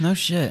No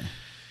shit.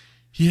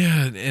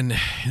 Yeah, and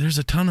there's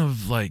a ton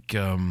of like,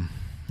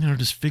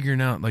 just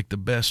figuring out like the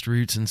best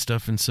routes and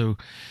stuff. And so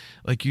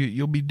like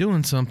you'll be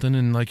doing something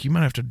and like you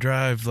might have to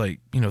drive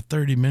like,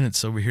 30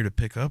 minutes over here to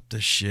pick up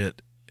this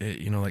shit,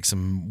 like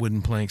some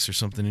wooden planks or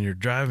something, and you're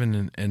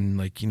driving and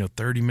like,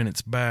 30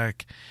 minutes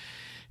back.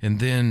 And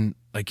then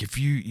like if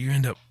you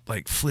end up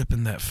like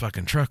flipping that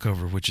fucking truck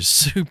over, which is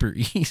super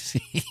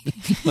easy,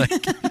 like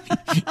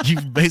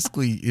you've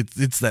basically,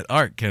 it's that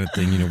art kind of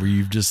thing, where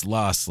you've just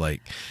lost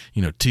like,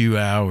 2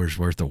 hours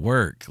worth of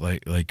work,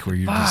 like where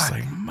you're just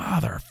like,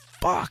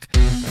 motherfuck.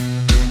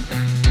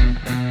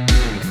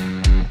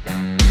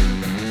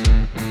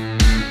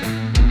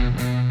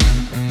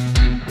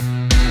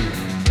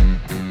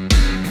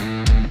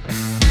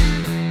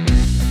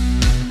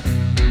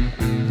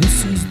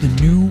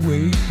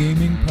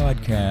 Gaming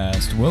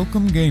podcast.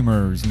 Welcome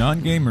gamers,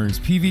 non-gamers,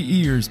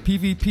 PvEers,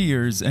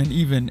 PvPers, and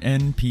even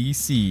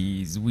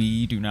NPCs.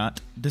 We do not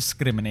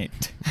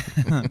discriminate.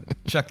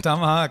 Chuck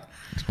Tomahawk.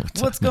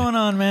 What's going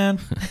on, man?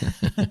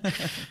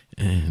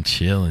 And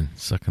chilling,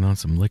 sucking on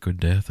some liquid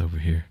death over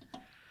here.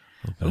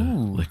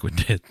 Ooh. Liquid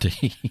death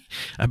tea.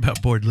 I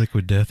about poured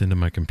liquid death into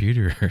my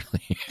computer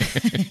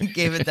earlier.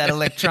 Gave it that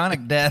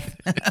electronic death.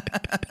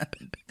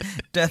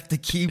 Death to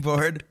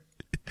keyboard.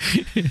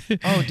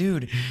 Oh,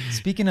 dude!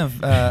 Speaking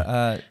of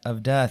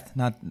death,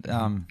 not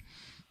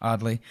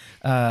oddly,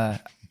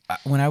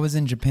 when I was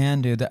in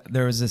Japan, dude,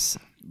 there's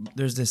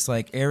this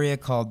like area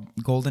called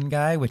Golden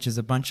Guy, which is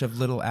a bunch of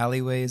little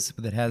alleyways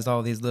that has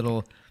all these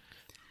little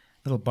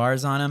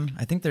bars on them.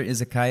 I think they're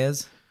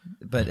izakayas,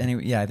 but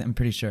anyway, yeah, I'm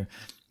pretty sure.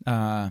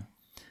 Or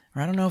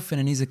I don't know if in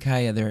an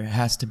izakaya there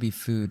has to be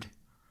food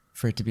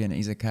for it to be an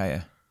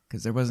izakaya,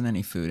 because there wasn't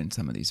any food in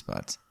some of these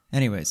spots.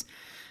 Anyways.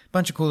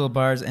 Bunch of cool little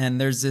bars,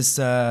 and there's this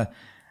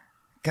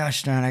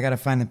gosh darn, I gotta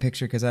find the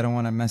picture because I don't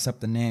want to mess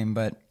up the name,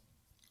 but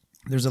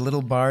there's a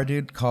little bar,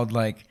 dude, called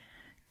like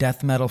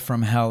Death Metal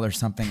from Hell or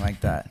something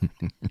like that.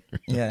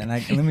 Yeah, and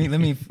let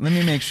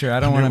me make sure I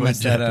don't want to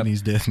mess that up.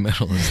 Japanese death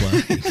metal is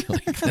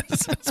like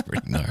that's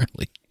pretty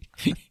gnarly.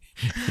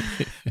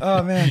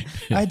 Oh man,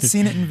 I'd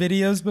seen it in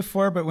videos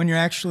before, but when you're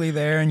actually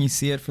there and you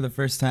see it for the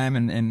first time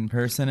in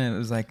person, it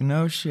was like,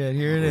 no shit,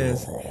 here it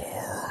is.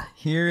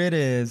 Here it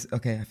is.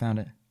 Okay, I found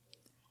it.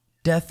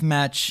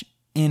 Deathmatch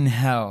in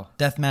Hell.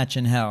 Deathmatch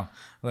in Hell.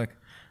 Look,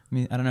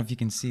 I don't know if you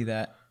can see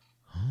that.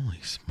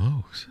 Holy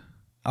smokes!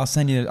 I'll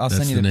send you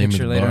the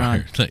picture later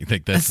on.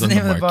 Like that's the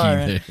name of the bar.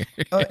 There.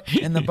 Oh,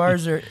 and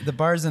the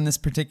bars in this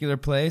particular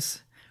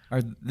place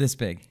are this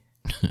big.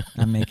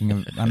 I'm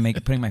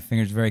putting my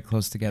fingers very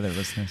close together,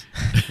 listeners.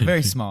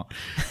 Very small.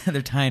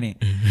 They're tiny.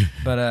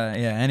 But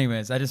yeah.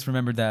 Anyways, I just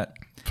remembered that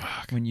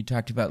when you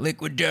talked about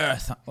liquid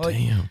death. Oh,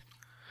 damn.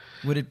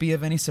 Would it be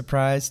of any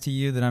surprise to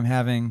you that I'm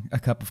having a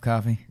cup of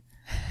coffee?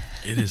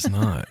 It is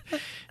not.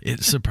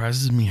 It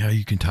surprises me how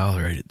you can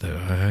tolerate it, though.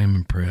 I am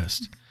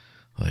impressed.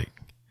 Like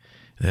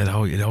that,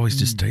 it always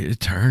just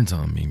it turns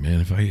on me, man.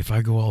 If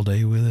I go all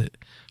day with it,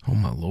 oh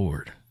my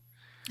Lord.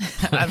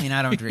 I mean,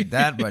 I don't drink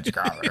that much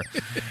coffee.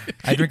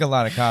 I drink a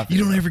lot of coffee.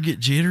 You don't ever get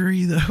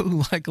jittery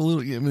though, like a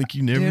little. Like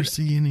you never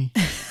see any.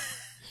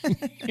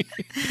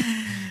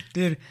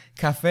 Dude,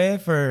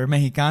 café for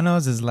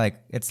Mexicanos is like,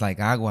 it's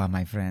like agua,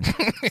 my friend.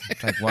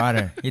 It's like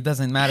water. It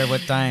doesn't matter what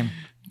time.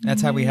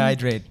 That's how we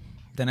hydrate.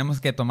 Tenemos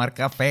que tomar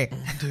café.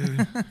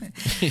 Dude.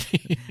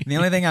 The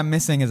only thing I'm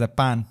missing is a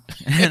pan.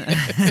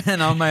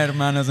 And all my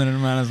hermanos and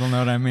hermanas will know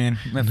what I mean.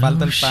 Me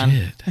falta el pan.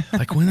 Shit.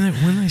 Like when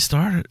they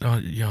started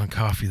on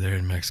coffee there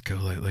in Mexico,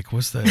 like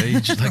what's that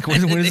age? Like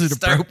when is it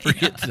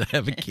appropriate to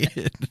have a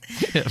kid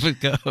have a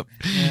cup?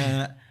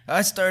 Yeah.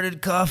 I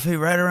started coffee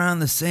right around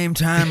the same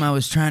time I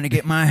was trying to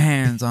get my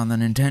hands on the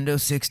Nintendo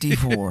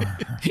 64.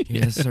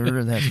 Yes,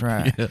 sir, that's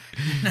right. Yeah.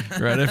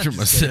 Right after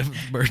my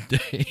 7th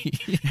birthday.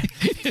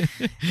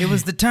 It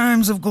was the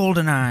times of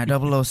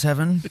GoldenEye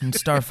 007 and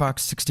Star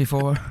Fox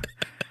 64.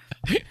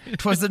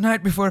 'Twas the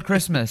night before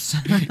Christmas.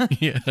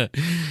 Yeah. I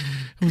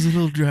was a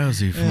little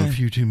drowsy from a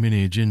few too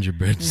many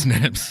gingerbread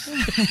snaps.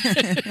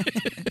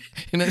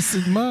 And I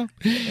said, Mom,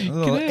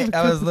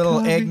 I was a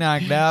little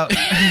eggnogged out.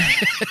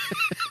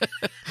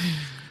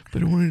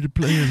 But I wanted to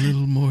play a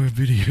little more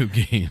video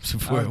games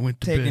before I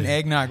went to bed. Taking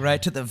eggnog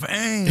right to the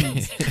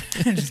veins.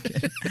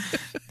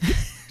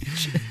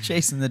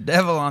 Chasing the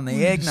devil on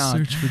the eggnog.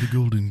 Search for the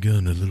golden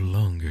gun a little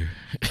longer.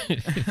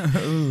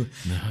 Ooh,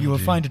 you will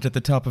find it at the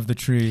top of the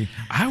tree.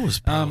 I was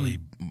probably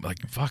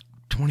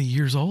 20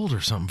 years old or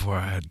something before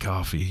I had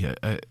coffee.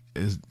 But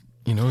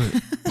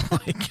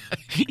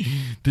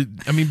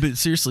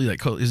seriously,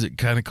 like, is it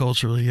kind of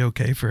culturally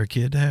okay for a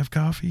kid to have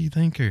coffee, you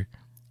think, or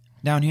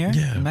down here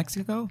in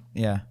Mexico?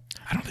 Yeah.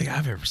 I don't think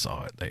I've ever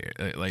saw it there.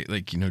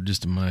 Like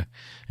just in my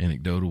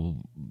anecdotal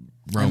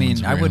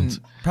Romans I wouldn't,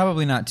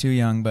 probably not too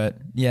young, but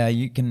yeah,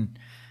 you can.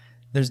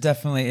 There's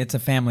definitely, it's a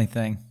family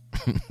thing.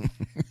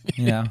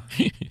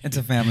 It's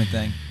a family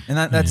thing, and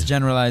that's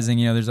generalizing.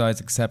 There's always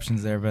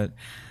exceptions there, but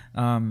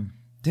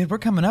dude, we're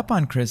coming up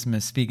on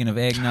Christmas. Speaking of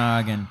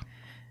eggnog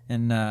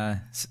and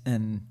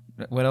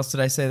what else did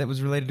I say that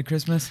was related to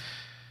Christmas?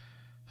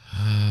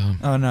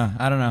 Oh no,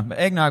 I don't know. But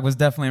eggnog was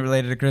definitely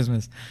related to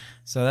Christmas,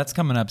 so that's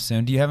coming up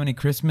soon. Do you have any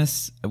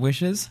Christmas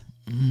wishes?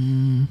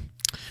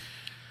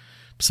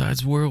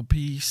 Besides world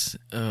peace,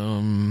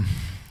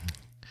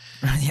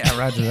 Yeah,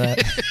 roger that.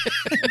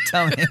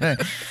 Tell me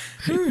that.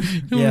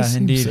 Yeah,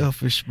 indeed.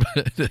 Selfish,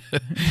 but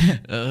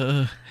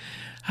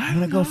I'm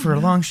gonna go for a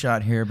long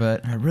shot here,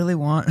 but I really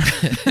want.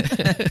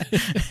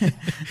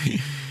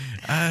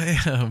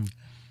 I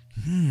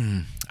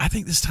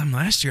think this time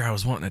last year I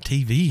was wanting a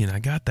TV, and I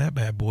got that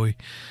bad boy.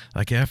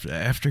 Like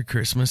after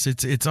Christmas,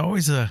 it's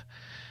always a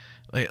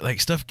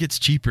like stuff gets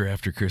cheaper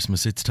after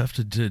Christmas. It's tough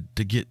to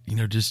get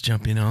just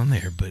jump in on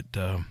there, but.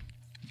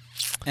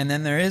 And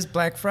then there is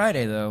Black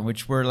Friday though,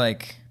 which we're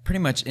like pretty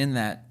much in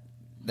that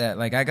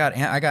like I got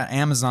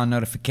Amazon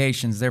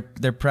notifications. They're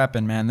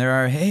prepping, man. There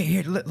are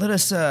here let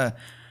us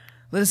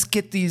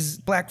get these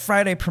Black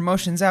Friday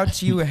promotions out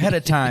to you ahead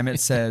of time.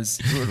 It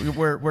says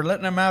we're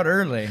letting them out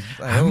early.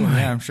 Like, oh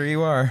yeah, I'm sure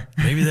you are.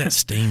 Maybe that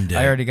Steam Deck.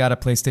 I already got a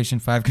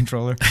PlayStation 5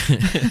 controller.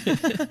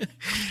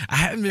 I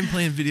haven't been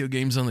playing video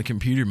games on the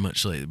computer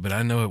much lately, but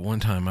I know at one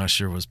time I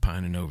sure was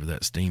pining over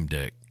that Steam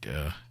Deck.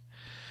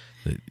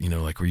 That,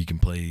 like where you can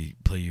play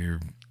your.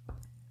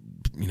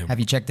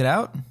 Have you checked it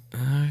out?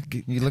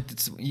 You looked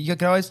at. You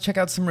can always check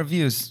out some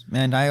reviews,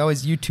 and I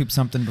always YouTube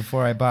something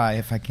before I buy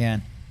if I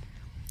can.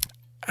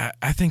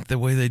 I think the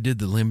way they did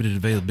the limited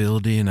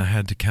availability, and I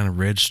had to kind of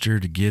register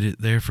to get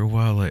it there for a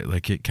while,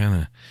 like it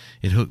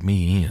hooked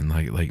me in.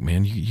 Like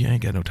man, you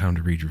ain't got no time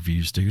to read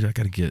reviews, dude. I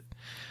got to get.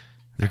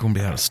 They're going to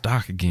be out of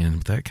stock again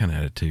with that kind of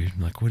attitude.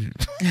 I'm like, what?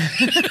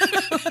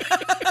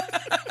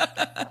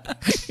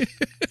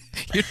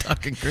 You're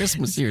talking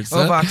Christmas here,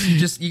 son. Well,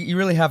 Vox, you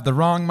really have the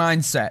wrong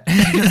mindset.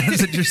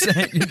 That's what you're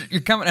saying.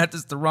 You're coming at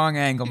this the wrong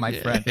angle, my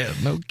friend. Yeah,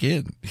 no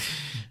kidding.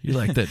 You're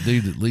like that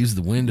dude that leaves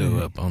the window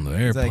up on the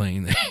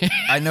airplane. Like,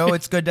 I know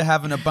it's good to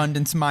have an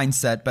abundance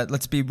mindset, but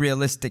let's be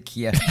realistic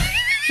here.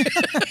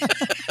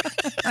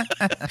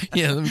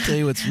 Yeah, let me tell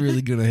you what's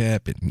really going to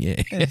happen.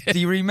 Yeah. Do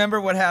you remember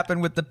what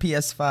happened with the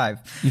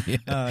PS5?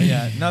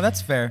 Yeah. No,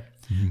 that's fair.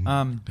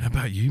 How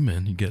about you,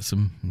 man? You got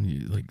some,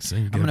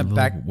 saying you got a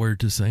little word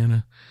to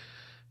Santa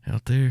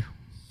out there?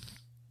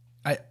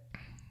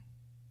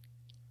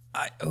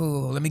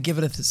 Let me give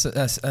it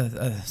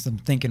some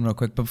thinking real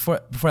quick. But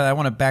before that, I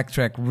want to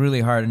backtrack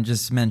really hard and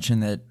just mention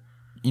that,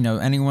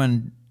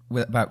 anyone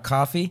about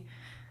coffee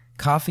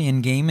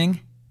and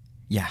gaming,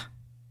 yeah,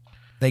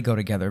 they go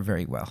together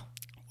very well.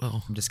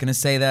 Well, I'm just going to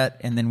say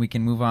that, and then we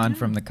can move on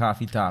from the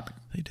coffee topic.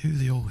 They do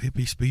the old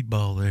hippie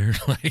speedball there.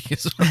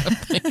 Is what I'm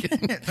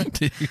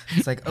thinking.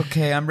 It's like,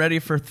 okay, I'm ready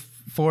for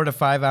 4 to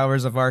 5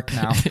 hours of arc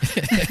now.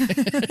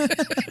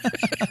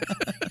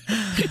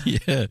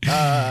 Yeah.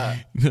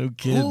 No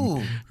kidding.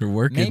 Ooh, we're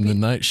working the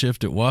night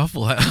shift at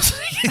Waffle House.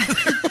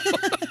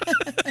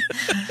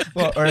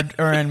 Well, or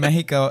in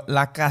Mexico,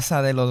 La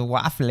Casa de los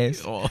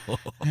Waffles. Oh,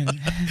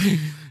 that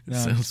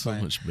sounds so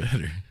much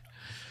better.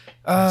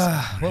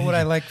 What would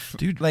I like,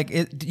 dude?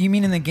 Do you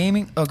mean in the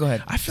gaming? Oh, go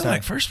ahead. I feel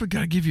like first we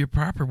got to give you a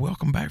proper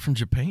welcome back from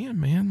Japan,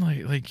 man.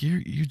 Like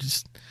you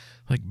just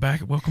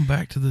welcome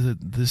back to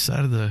this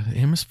side of the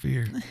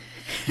hemisphere.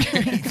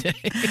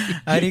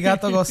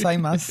 Arigato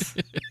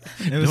gozaimasu.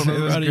 It was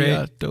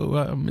great.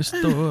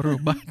 Mr.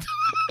 Roboto.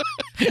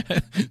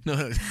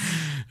 No,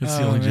 that's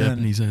the only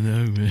Japanese I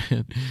know,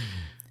 man.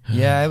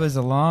 Yeah, it was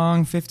a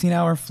long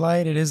 15-hour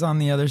flight. It is on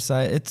the other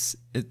side. It's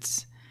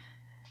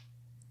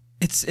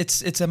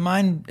a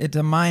mind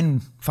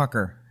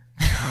fucker.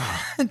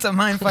 It's a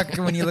mind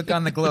fucker when you look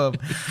on the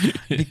globe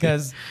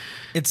because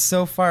it's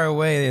so far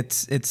away.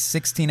 It's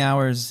 16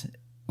 hours.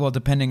 Well,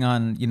 depending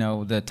on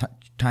the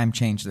time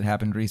change that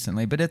happened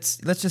recently, but let's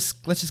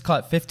just call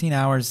it 15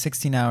 hours,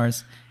 16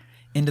 hours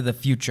into the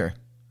future.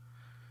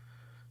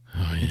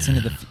 Oh, yeah. It's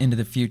into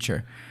the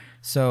future.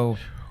 So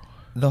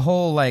the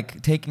whole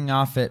taking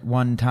off at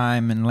one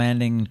time and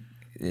landing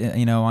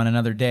on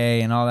another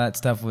day and all that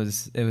stuff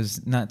was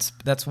nuts.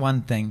 That's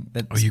one thing.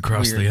 You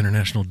crossed the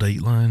international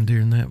date line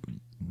during that,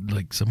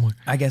 somewhere?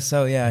 I guess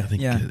so. Yeah, I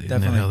think, definitely.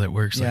 Isn't that how that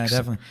works? Yeah,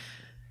 definitely.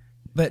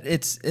 But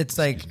it's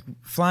like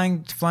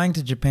flying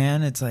to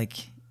Japan. It's like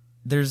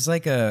there's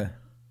a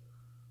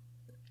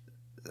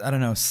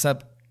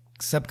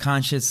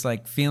subconscious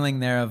feeling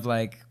there of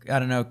I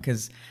don't know,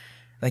 because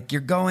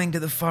you're going to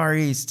the Far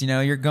East,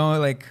 you're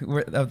going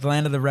the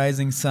land of the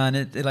rising sun.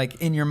 It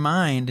in your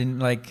mind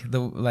and I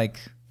don't know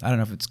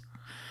if it's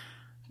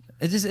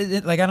I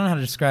don't know how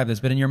to describe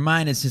this, but in your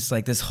mind it's just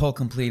this whole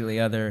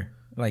completely other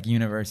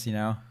universe,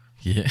 Yeah.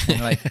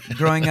 And,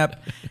 growing up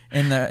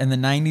in the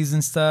 90s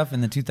and stuff,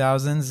 in the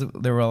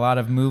 2000s, there were a lot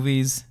of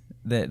movies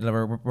that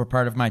were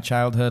part of my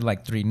childhood,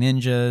 like Three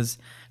Ninjas,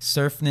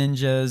 Surf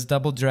Ninjas,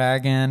 Double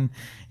Dragon,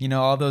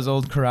 all those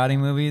old karate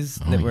movies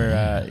that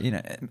were,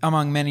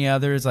 among many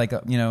others.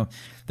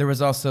 There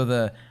was also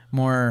the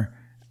more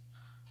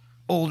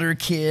older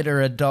kid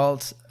or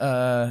adult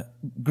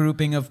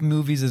grouping of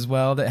movies as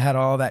well that had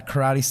all that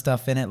karate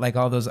stuff in it, like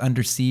all those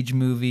Under Siege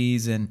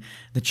movies and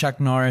the Chuck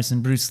Norris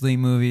and Bruce Lee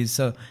movies.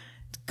 So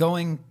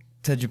going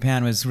to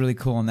Japan was really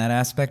cool in that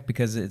aspect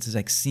because it's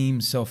like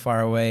seems so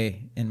far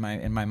away in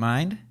my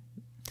mind.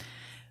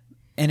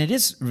 And it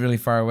is really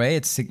far away.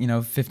 It's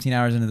 15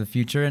 hours into the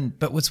future.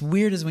 But what's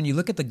weird is when you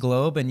look at the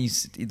globe and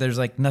there's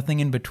like nothing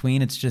in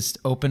between. It's just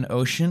open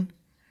ocean.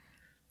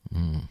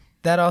 Mm.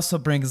 That also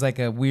brings like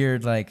a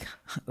weird like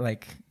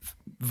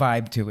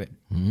vibe to it.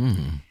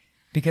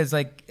 Because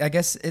like I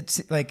guess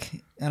it's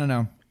like I don't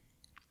know,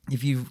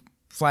 if you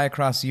fly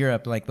across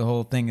Europe, like the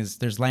whole thing is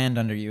there's land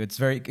under you.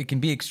 It can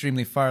be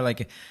extremely far.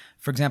 Like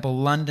for example,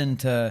 London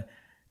to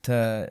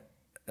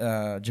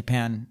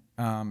Japan.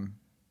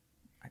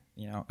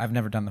 I've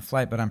never done the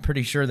flight, but I'm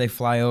pretty sure they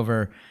fly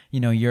over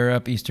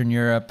Europe, Eastern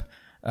Europe,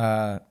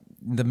 the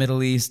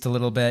Middle East a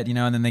little bit,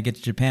 and then they get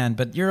to Japan.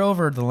 But you're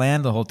over the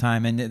land the whole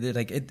time, and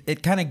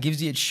it kind of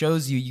gives you, it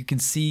shows you can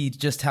see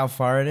just how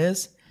far it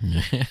is.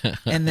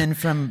 And then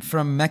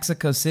from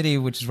Mexico City,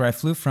 which is where I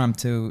flew from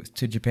to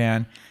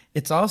Japan,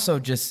 it's also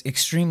just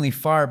extremely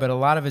far, but a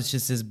lot of it's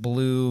just this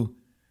blue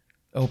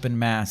open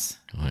mass.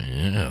 Oh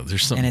yeah,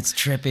 there's something, and it's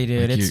trippy,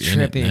 dude. like It's you're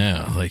in trippy it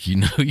now, like you're.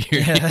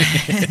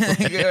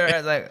 I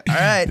was like, all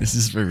right, this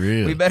is for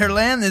real. We better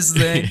land this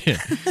thing. Yeah.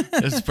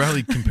 It's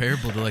probably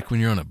comparable to like when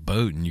you're on a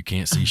boat and you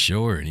can't see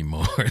shore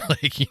anymore.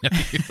 Like you're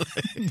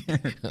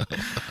like,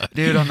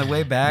 dude, on the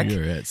way back,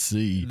 you're at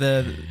sea.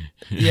 It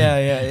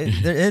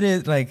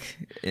is like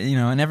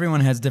and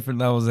everyone has different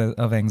levels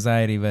of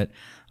anxiety, but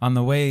on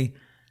the way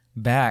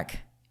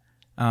back,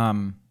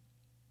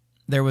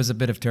 there was a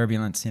bit of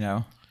turbulence,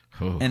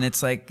 Oh. And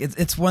it's like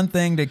it's one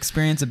thing to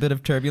experience a bit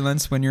of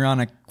turbulence when you're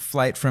on a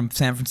flight from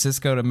San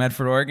Francisco to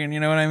Medford, Oregon. You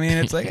know what I mean?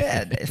 It's like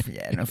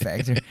no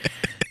factor.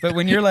 But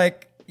when you're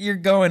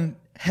going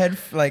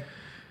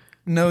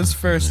nose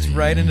first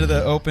right into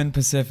the open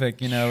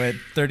Pacific, at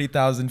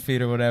 30,000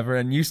 feet or whatever,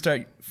 and you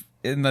start,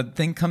 and the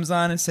thing comes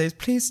on and says,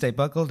 "Please stay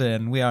buckled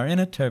in. We are in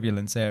a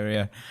turbulence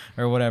area,"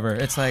 or whatever.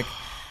 It's like,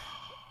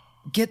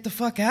 get the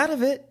fuck out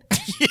of it.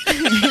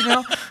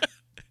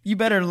 You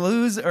better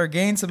lose or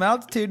gain some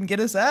altitude and get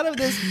us out of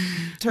this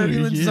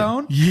turbulence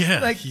zone.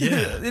 Yeah.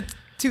 It's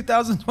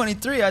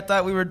 2023. I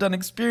thought we were done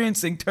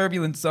experiencing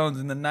turbulence zones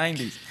in the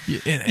 90s.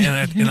 Yeah,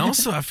 and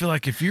also I feel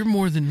like if you're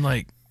more than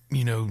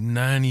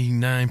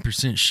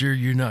 99% sure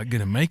you're not going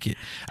to make it,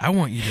 I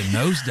want you to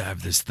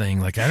nosedive this thing.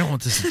 Like, I don't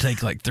want this to take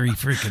 3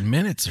 freaking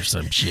minutes or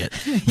some shit.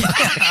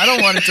 I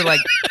don't want it to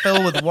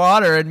fill with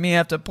water and me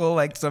have to pull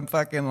some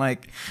fucking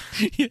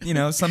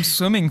some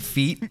swimming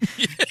feet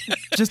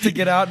just to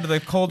get out into the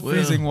cold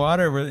freezing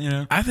water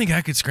where, I think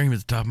I could scream at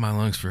the top of my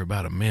lungs for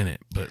about a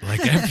minute, but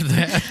after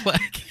that,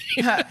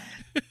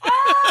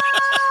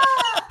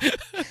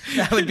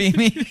 that would be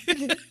me.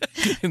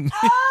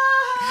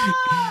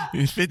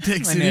 If it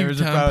takes My any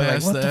neighbors are time probably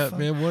past like, "What the that, fuck?"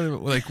 man,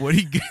 what are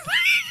you going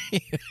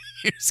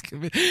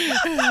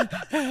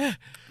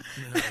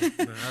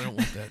No, I don't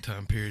want that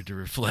time period to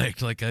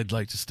reflect. I'd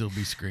like to still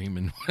be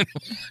screaming.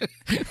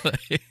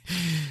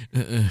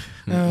 Oh,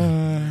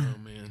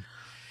 man.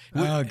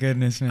 Oh,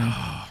 goodness, man.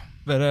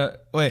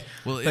 But, wait.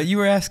 Well, but you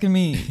were asking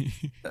me,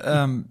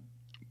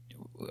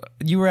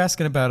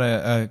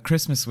 about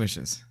Christmas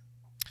wishes.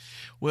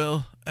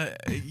 Well,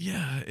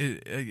 yeah,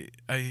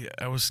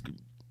 I was,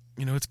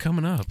 it's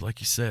coming up, like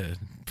you said,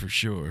 for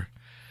sure.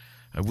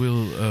 I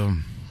will,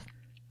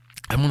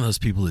 I'm one of those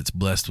people that's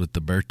blessed with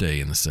the birthday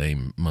in the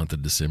same month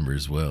of December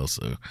as well.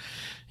 So,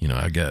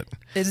 I got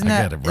Isn't I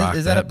that, gotta rock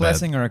is that a bad.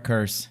 blessing or a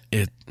curse?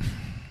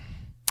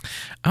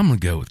 I'm going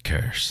to go with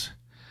curse.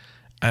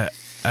 I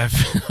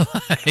feel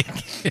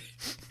like,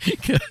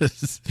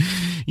 because,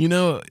 you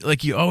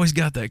always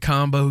got that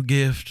combo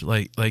gift.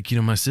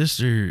 My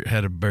sister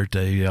had a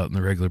birthday out in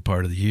the regular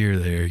part of the year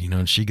there,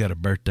 and she got a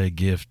birthday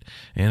gift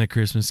and a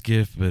Christmas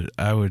gift. But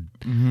I would,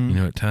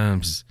 at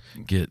times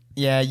get.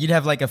 Yeah, you'd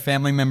have a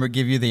family member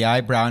give you the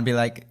eyebrow and be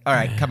like, all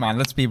right, come on,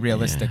 let's be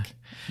realistic.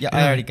 Yeah,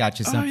 I already got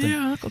you something. Oh,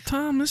 yeah, Uncle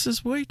Tom, this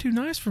is way too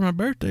nice for my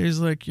birthday. He's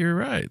like, you're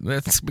right.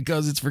 That's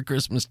because it's for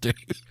Christmas, too.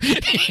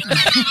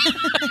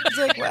 It's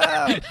like,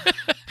 wow.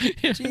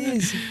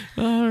 Jeez.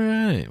 All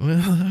right.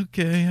 Well,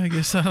 okay. I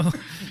guess I'll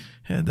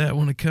had that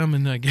one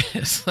coming, I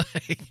guess. No,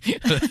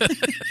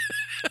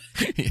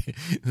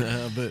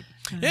 but,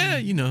 yeah,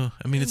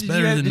 it's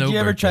better than no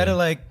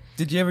birthday.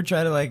 Did you ever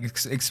try to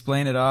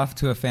explain it off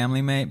to a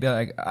family mate? Be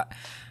like, all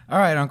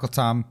right, Uncle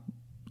Tom,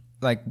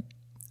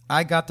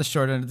 I got the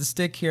short end of the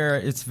stick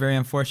here. It's very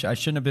unfortunate. I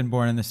shouldn't have been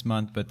born in this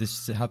month, but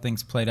this is how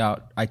things played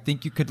out. I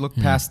think you could look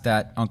past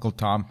that, Uncle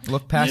Tom.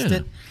 Look past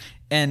it.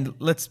 And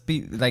let's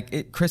be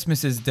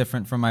Christmas is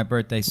different from my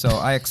birthday, so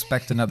I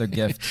expect another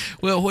gift.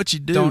 Well, what you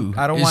do?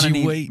 I don't want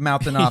any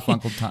mouthing off,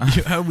 Uncle Tom.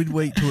 I would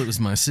wait till it was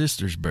my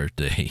sister's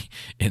birthday,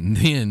 and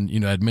then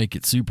I'd make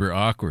it super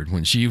awkward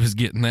when she was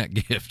getting that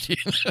gift.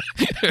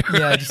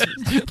 Yeah, just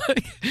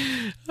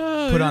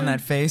put on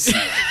that face.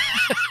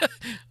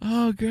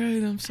 Oh,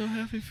 great! I'm so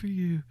happy for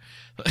you.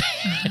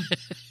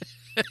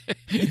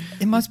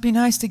 It must be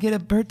nice to get a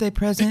birthday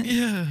present.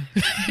 Yeah,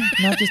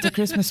 not just a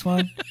Christmas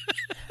one.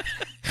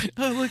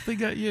 Oh, look, they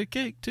got you a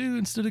cake, too,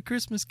 instead of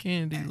Christmas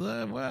candy.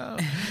 Wow.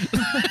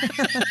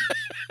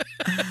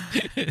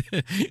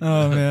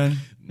 Oh man,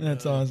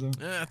 that's awesome.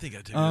 I think I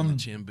took it on the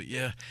chin, but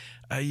yeah,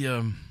 I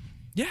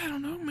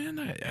don't know, man.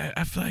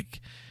 I feel like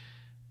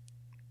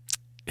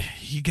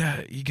you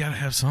got to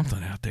have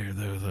something out there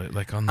though,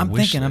 like on the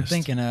wish list. I'm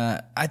thinking.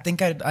 I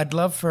think I'd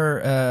love for,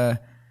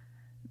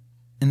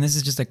 and this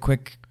is just a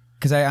quick,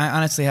 because I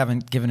honestly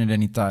haven't given it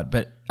any thought,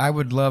 but I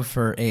would love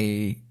for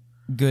a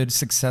good,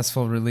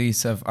 successful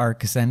release of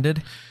Ark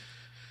Ascended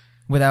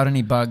without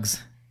any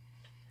bugs,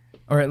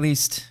 or at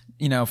least,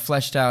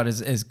 fleshed out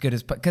as good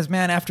as, because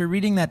man, after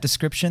reading that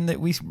description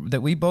that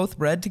we both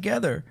read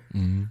together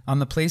on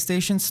the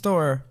PlayStation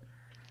Store,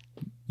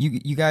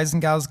 you guys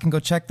and gals can go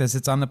check this.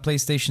 It's on the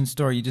PlayStation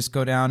Store. You just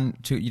go down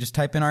to, you just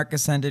type in Ark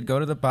Ascended, go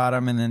to the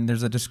bottom, and then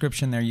there's a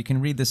description there. You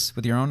can read this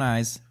with your own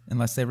eyes,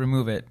 unless they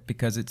remove it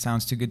because it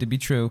sounds too good to be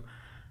true.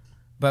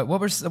 But what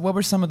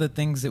were some of the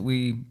things that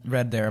we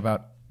read there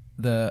about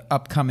the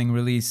upcoming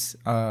release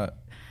of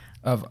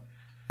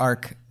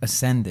Ark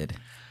Ascended?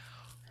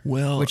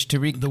 Well, or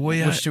do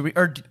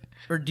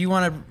you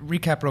want to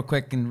recap real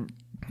quick and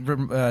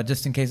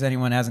just in case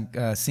anyone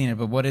hasn't seen it?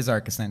 But what is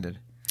Ark Ascended?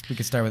 We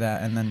could start with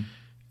that, and then.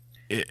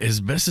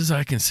 As best as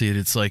I can see it,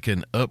 it's like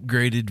an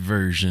upgraded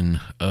version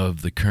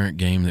of the current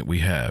game that we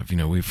have.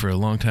 We for a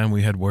long time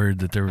we had word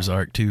that there was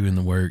Ark 2 in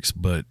the works,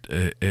 but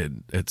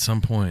at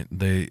some point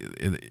they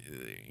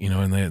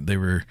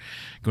were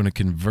going to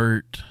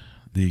convert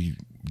the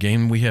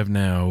game we have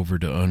now over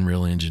to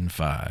Unreal Engine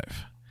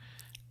 5,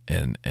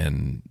 and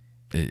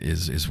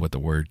is what the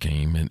word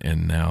came,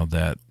 and now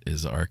that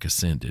is Ark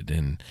Ascended,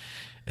 and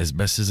as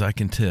best as I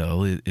can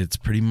tell, it's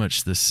pretty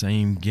much the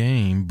same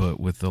game, but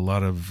with a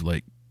lot of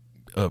like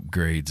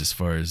upgrades as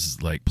far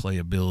as like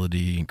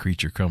playability and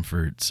creature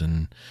comforts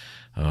and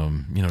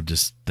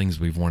just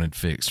things we've wanted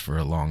fixed for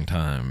a long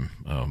time,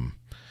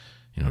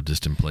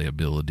 just in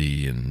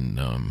playability and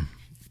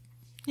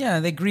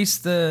they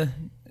greased the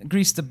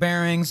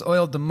bearings,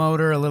 oiled the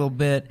motor a little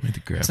bit,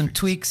 some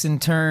tweaks and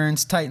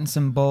turns, tightened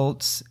some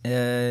bolts,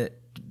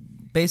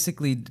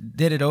 basically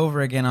did it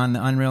over again on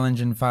the Unreal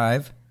Engine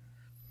 5.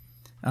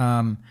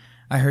 I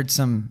heard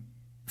some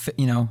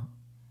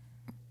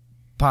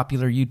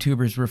popular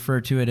YouTubers refer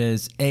to it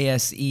as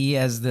ASE,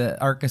 as the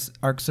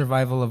Ark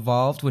Survival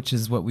Evolved, which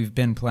is what we've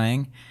been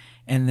playing.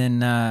 And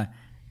then,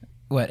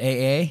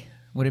 AA?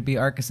 Would it be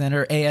Ark Ascended?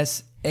 Or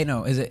AS?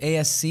 No, is it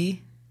ASC?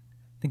 I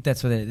think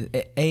that's what it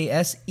is.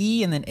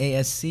 ASE and then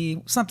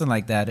ASC, something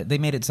like that. They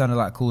made it sound a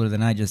lot cooler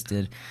than I just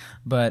did.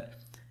 But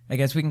I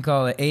guess we can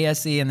call it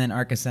ASE and then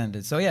Ark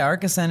Ascended. So yeah,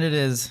 Ark Ascended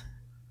is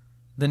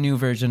the new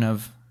version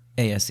of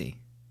ASE.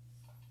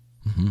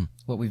 Mm-hmm.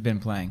 What we've been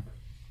playing.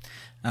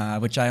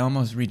 Which I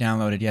almost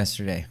re-downloaded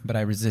yesterday, but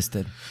I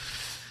resisted.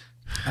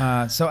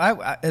 So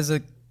I as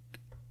a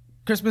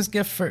Christmas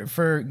gift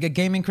for a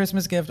gaming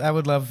Christmas gift, I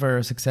would love for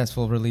a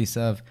successful release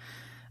of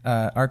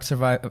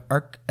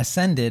Ark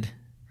Ascended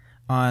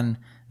on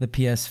the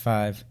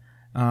PS5.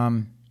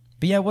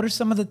 But yeah, what are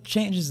some of the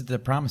changes that they're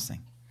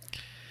promising?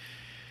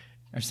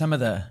 Or some of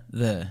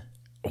the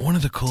one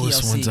of the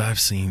coolest TLC. ones I've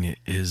seen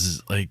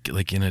is like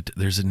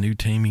there's a new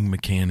taming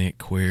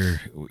mechanic where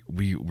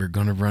we're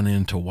going to run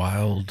into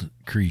wild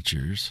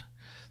creatures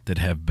that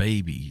have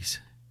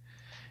babies,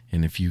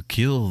 and if you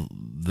kill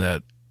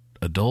that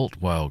adult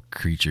wild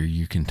creature,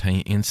 you can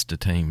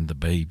insta-tame the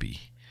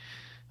baby,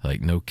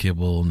 like no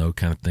kibble, no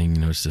kind of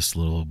thing. It's just a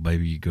little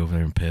baby. You go over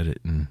there and pet it,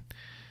 and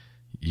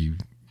you're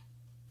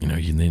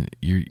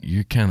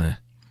kind of.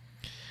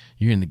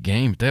 You're in the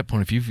game at that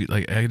point. If you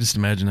like, I just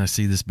imagine I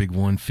see this big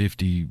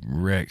 150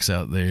 Rex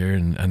out there,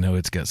 and I know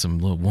it's got some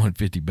little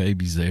 150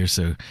 babies there.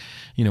 So,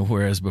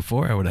 whereas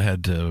before I would have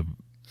had to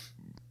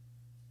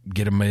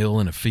get a male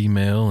and a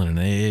female and an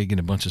egg and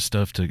a bunch of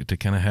stuff to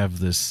kind of have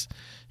this,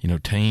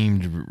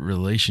 tamed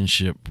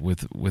relationship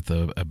with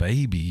a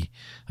baby.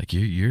 Like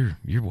you're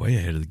way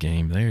ahead of the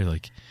game there.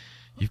 Like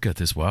you've got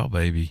this wild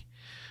baby.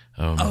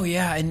 Oh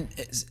yeah, and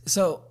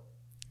so.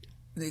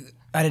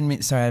 I didn't mean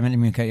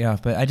to cut you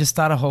off, but I just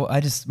thought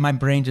my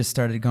brain just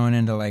started going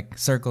into like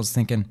circles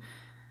thinking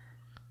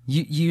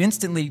you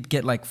instantly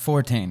get like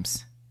 4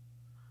 tames.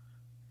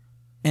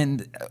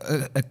 And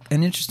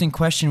an interesting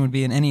question would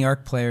be, and any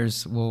Ark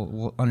players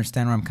will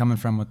understand where I'm coming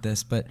from with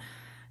this, but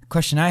the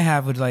question I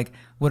have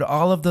would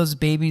all of those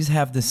babies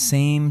have the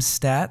same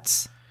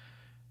stats?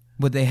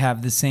 Would they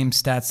have the same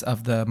stats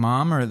of the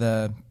mom or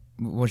the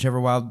whichever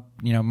wild,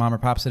 mom or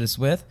pops that it's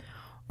with?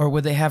 Or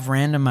would they have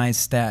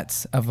randomized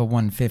stats of a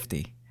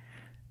 150?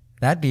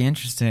 That'd be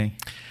interesting.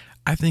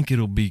 I think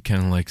it'll be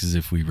kind of like as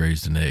if we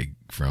raised an egg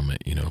from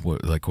it,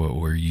 like what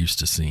we're used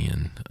to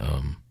seeing.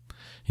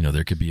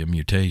 There could be a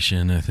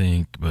mutation, I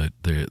think, but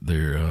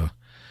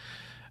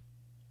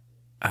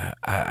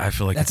I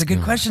feel like that's a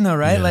good question, though,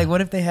 right? Yeah. Like,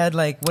 what if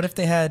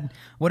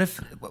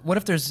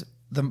there's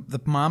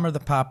the mom or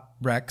the pop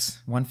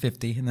Rex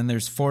 150, and then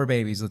there's 4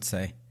 babies, let's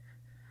say.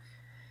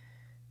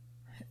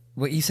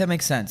 What you said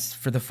makes sense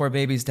for the 4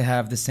 babies to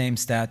have the same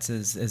stats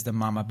as the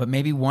mama, but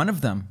maybe one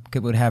of them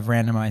would have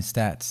randomized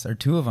stats, or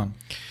 2 of them,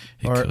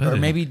 or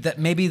maybe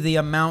the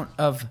amount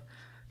of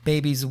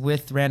babies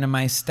with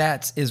randomized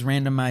stats is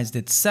randomized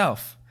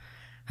itself.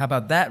 How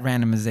about that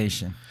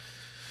randomization?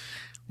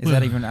 Is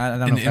that even? I don't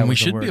know. If that and we was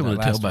the should word, be able to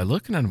that tell last by one.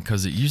 looking at them,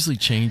 because it usually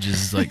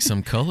changes like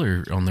some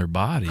color on their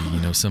body.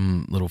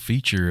 Some little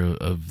feature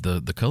of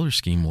the color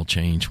scheme will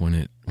change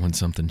when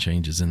something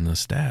changes in the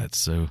stats.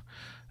 So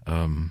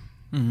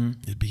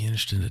it'd be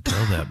interesting to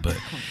tell that. But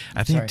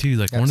I think too,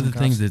 like one of the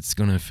things that's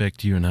going to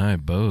affect you and I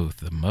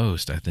both the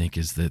most, I think,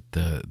 is that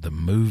the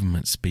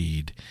movement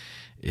speed.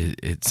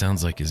 It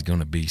sounds like is going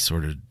to be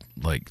sort of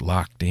like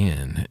locked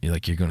in.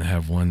 Like you're going to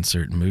have one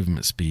certain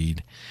movement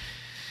speed.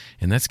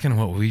 And that's kind of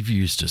what we've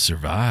used to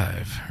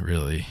survive,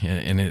 really.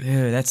 And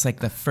Dude, that's like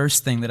the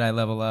first thing that I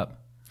level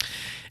up.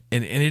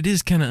 And it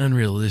is kind of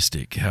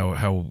unrealistic how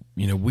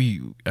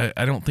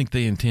I don't think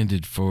they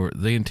intended for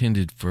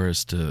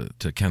us to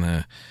kind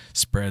of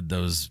spread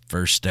those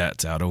first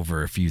stats out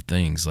over a few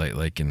things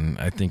and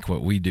I think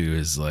what we do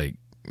is like,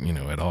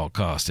 at all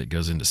costs it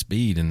goes into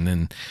speed, and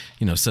then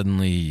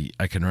suddenly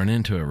I can run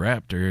into a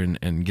raptor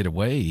and get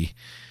away.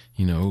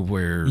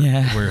 Where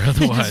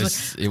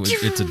otherwise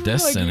it's a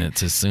death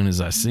sentence as soon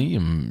as I see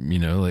him.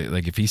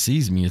 Like if he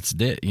sees me, it's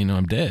dead.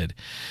 I'm dead.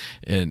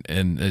 And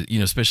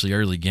especially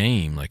early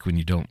game, like when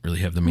you don't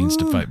really have the means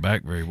to fight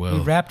back very well.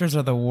 The raptors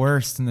are the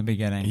worst in the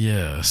beginning.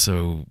 Yeah,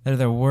 so they're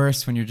the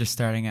worst when you're just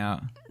starting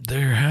out.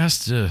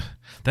 That's going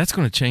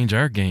to change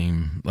our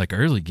game, like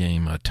early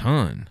game, a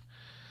ton.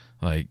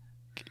 Like.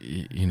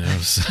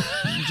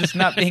 Just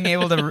not being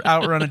able to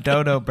outrun a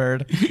dodo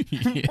bird.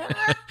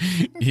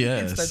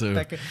 Yeah. So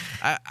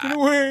I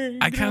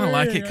kind of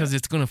like it because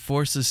it's going to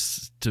force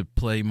us to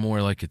play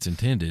more like it's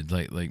intended,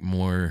 like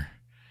more,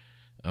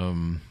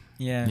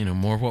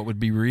 more what would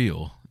be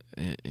real.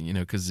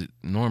 Because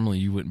normally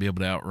you wouldn't be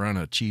able to outrun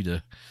a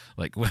cheetah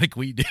like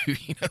we do.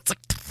 It's like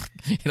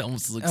it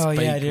almost looks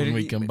fake when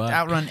we come by.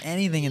 Outrun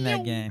anything in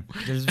that game.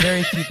 There's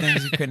very few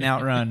things you couldn't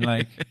outrun.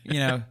 Like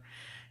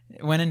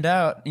when in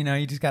doubt,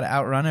 you just got to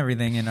outrun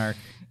everything in Ark.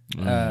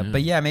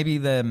 But yeah, maybe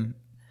when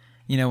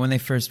they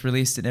first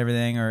released it and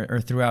everything,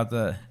 or throughout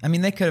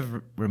they could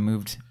have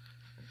removed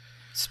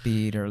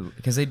speed, or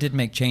because they did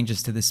make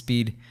changes to the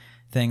speed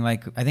thing.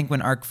 Like I think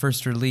when Ark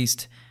first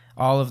released,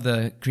 all of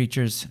the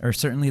creatures, or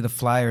certainly the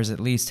flyers at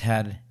least,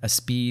 had a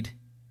speed,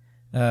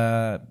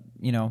 a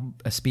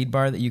speed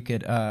bar that you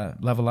could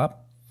level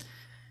up,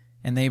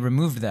 and they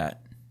removed that.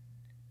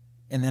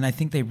 And then I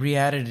think they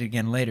re-added it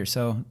again later.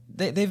 So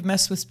they've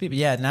messed with speed. But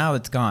yeah, now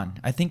it's gone.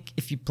 I think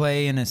if you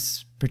play in a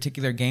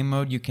particular game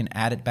mode, you can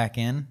add it back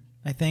in,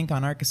 I think,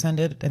 on Ark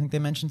Ascended. I think they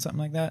mentioned something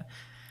like that.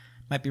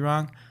 Might be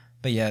wrong.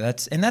 But yeah,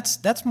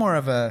 that's more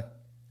of a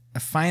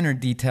finer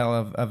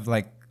detail of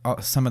like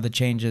some of the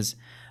changes.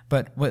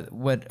 But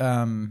what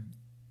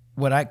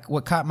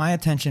caught my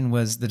attention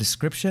was the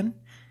description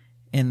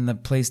in the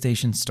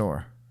PlayStation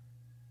Store.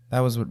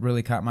 That was what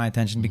really caught my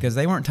attention, because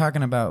they weren't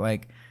talking about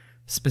like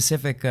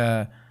specific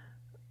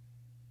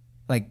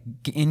like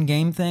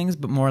in-game things,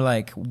 but more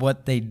like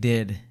what they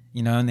did,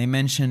 and they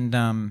mentioned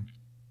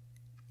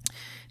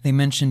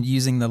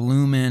using the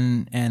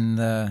lumen and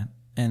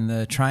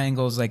the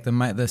triangles, like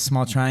the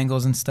small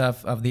triangles and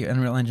stuff of the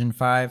Unreal Engine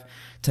 5,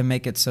 to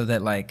make it so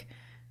that like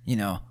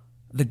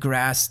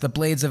the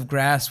blades of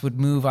grass would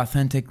move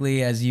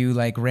authentically as you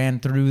like ran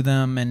through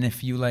them, and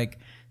if you like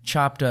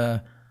chopped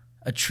a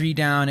tree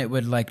down, it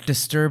would like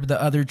disturb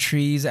the other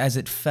trees as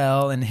it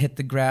fell and hit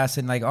the grass,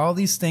 and like all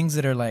these things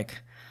that are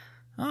like,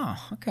 oh,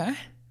 okay,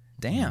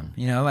 damn,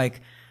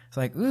 like it's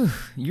like, ooh,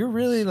 you're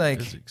really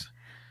like physics.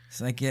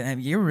 It's like, yeah,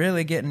 you're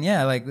really getting,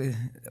 like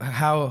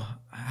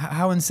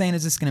how insane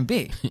is this going to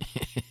be?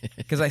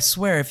 Because I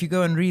swear, if you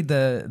go and read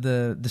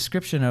the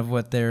description of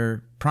what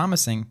they're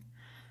promising,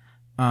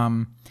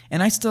 and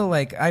I still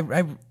like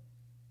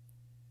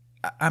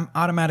I'm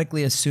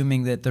automatically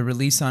assuming that the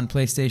release on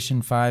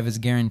PlayStation 5 is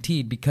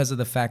guaranteed because of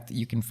the fact that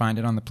you can find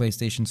it on the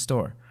PlayStation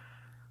Store.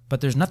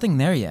 But there's nothing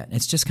there yet.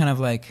 It's just kind of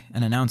like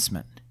an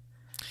announcement.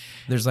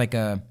 There's like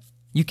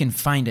you can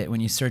find it when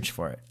you search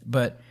for it.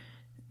 But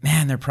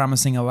man, they're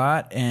promising a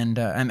lot. And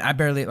I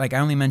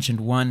only mentioned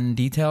one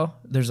detail.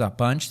 There's a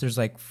bunch. There's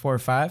like 4 or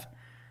 5.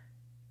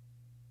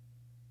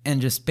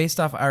 And just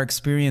based off our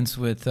experience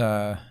with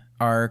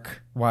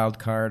Ark,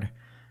 Wildcard,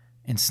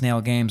 and Snail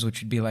Games,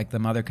 which would be like the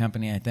mother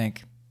company, I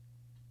think.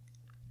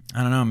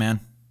 I don't know, man.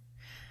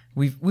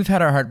 We've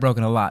had our heart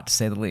broken a lot, to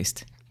say the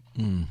least.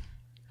 Mm.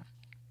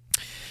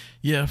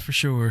 Yeah, for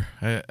sure.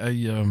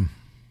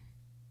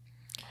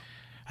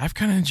 I've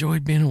kind of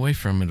enjoyed being away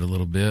from it a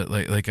little bit.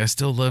 Like I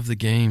still love the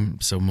game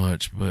so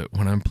much, but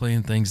when I'm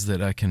playing things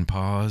that I can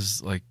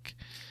pause, like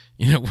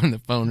when the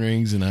phone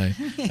rings and I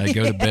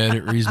go to bed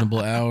at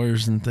reasonable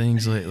hours and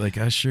things, like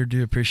I sure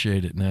do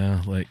appreciate it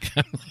now. Like,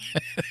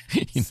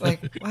 it's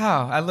like,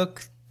 wow, I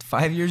look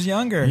 5 years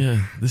younger.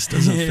 Yeah, this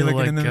doesn't feel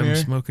like I'm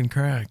smoking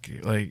crack.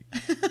 Like,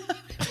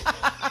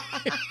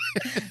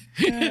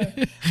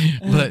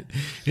 but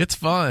it's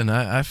fun.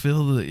 I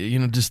feel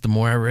that, just the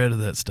more I read of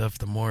that stuff,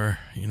 the more,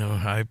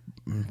 I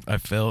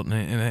felt,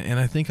 and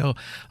I think I'll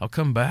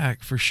come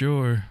back for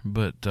sure.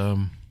 But,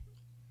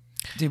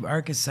 Dude,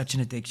 Arc is such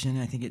an addiction.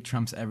 I think it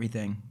trumps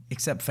everything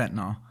except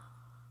fentanyl.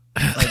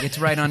 Like it's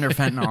right under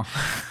fentanyl.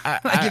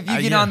 Like if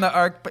you get on the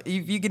Arc,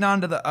 if you get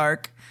onto the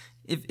Arc,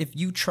 if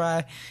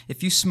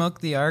you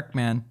smoke the Arc,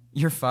 man,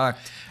 you're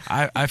fucked.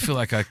 I feel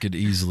like I could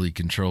easily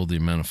control the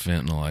amount of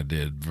fentanyl I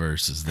did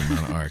versus the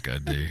amount of Arc I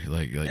do.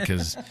 Like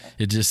because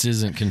it just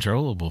isn't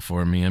controllable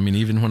for me. I mean,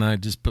 even when I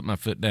just put my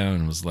foot down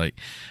and was like,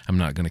 I'm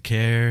not going to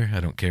care. I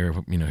don't care,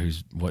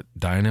 what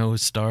dino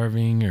is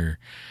starving or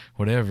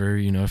whatever.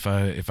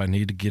 If I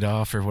need to get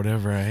off or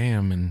whatever I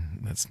am, and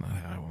that's not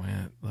how it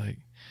went. Like,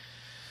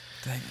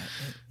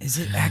 is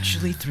it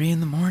actually 3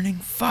 a.m?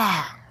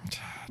 Fuck.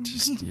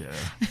 Just yeah,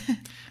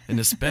 and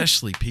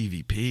especially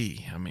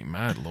PvP. I mean,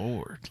 my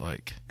lord,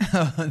 like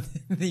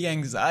the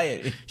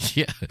anxiety.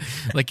 Yeah,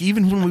 like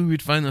even when we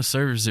would find those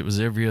servers, it was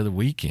every other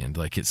weekend.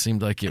 Like it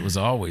seemed like it was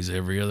always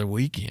every other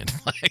weekend.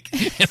 Like,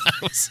 and I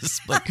was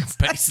just like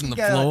pacing the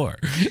floor.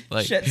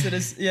 Like set shit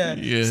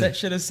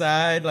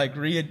aside. Like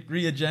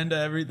reagenda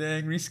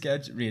everything,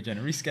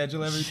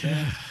 reschedule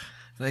everything.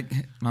 Like,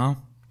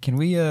 Mom, can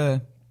we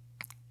can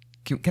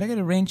I get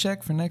a rain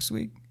check for next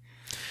week?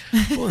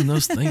 Well, and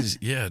those things,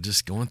 yeah,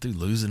 just going through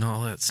losing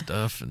all that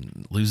stuff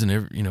and losing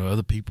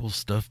other people's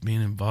stuff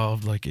being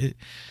involved, like it.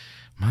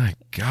 My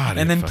God!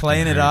 And then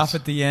playing it off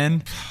at the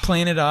end,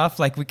 playing it off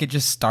like we could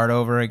just start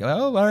over. And go,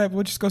 oh, all right,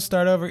 we'll just go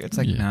start over. It's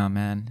like, no,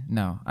 man,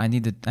 no. I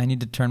need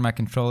to turn my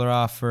controller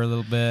off for a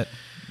little bit.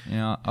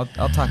 I'll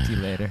talk to you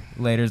later.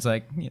 Later's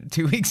like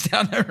 2 weeks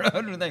down the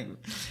road. We're like,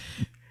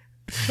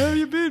 how have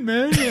you been,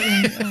 man?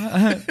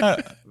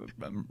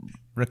 I'm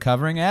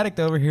recovering addict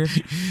over here.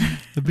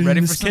 I've been ready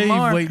in this cave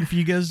waiting for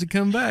you guys to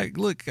come back.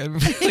 Look,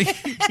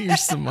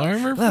 here's some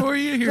armor for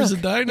you. Here's a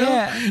dino.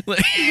 Yeah.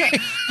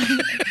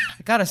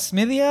 I got a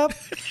smithy up.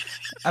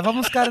 I've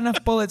almost got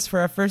enough bullets for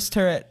our first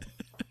turret.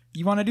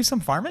 You want to do some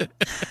farming?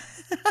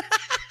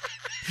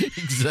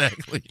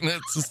 Exactly.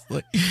 That's just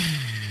like,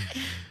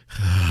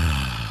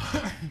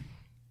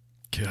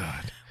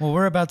 God. Well,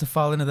 we're about to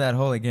fall into that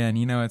hole again.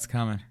 You know it's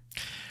coming.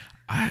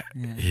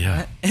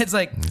 Yeah. It's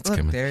like, it's look,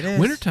 coming. there it is.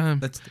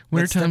 Wintertime.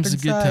 Wintertime's a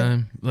good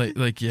time.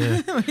 Like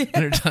yeah.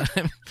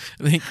 Wintertime.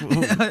 I think.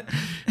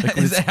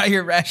 Is that how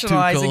you're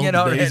rationalizing it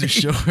already? Days are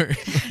short.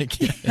 Like,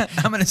 yeah.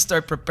 I'm gonna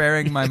start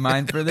preparing my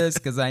mind for this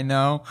because I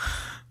know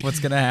what's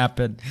gonna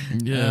happen.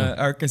 Yeah.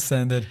 Arc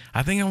Ascended.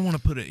 I think I want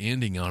to put an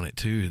ending on it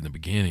too in the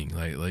beginning,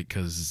 like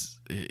because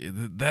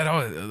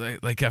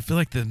I feel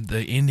like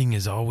the ending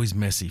is always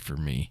messy for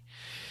me.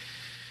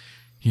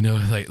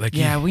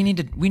 Yeah, we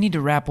need to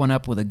wrap one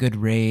up with a good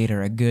raid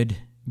or a good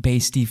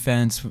base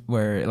defense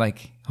where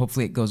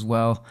hopefully it goes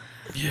well.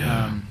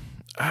 Yeah.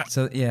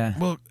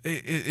 Well,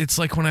 it's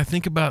like when I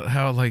think about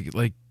how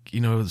the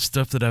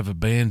stuff that I've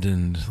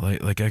abandoned,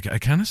 I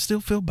kind of still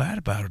feel bad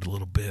about it a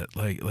little bit.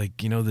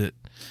 That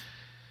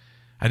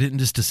I didn't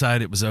just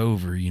decide it was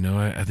over.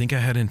 I think I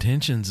had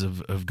intentions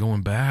of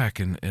going back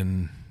and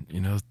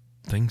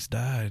things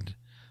died.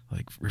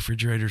 Like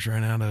refrigerators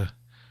ran out of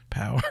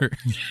power.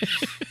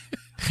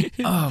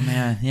 Oh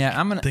man,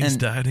 yeah. Things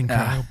died in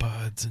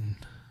cryopods and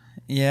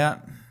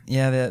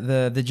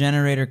the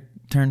generator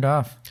turned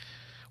off.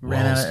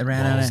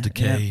 Walls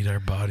decayed. Our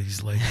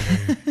bodies lay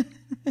there,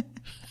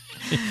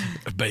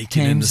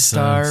 baking in the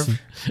sun.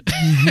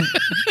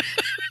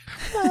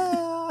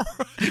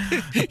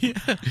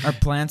 Our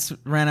plants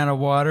ran out of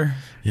water.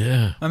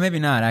 Yeah, well, maybe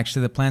not.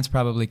 Actually, the plants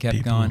probably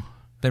kept going.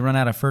 They run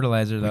out of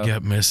fertilizer though. We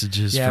got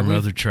messages from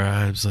other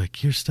tribes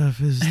like your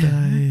stuff is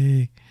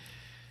dying.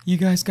 You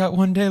guys got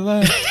 1 day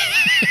left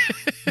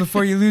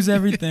before you lose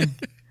everything.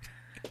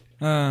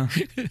 I'm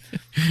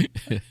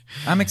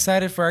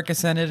excited for Arc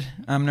Ascended.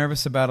 I'm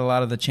nervous about a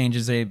lot of the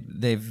changes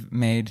they've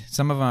made.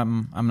 Some of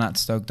them I'm not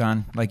stoked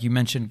on. Like you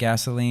mentioned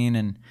gasoline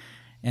and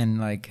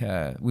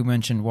we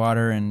mentioned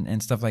water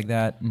and stuff like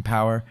that and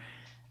power.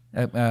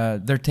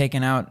 They're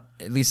taking out,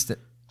 at least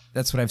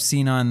that's what I've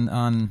seen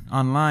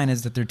online,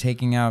 is that they're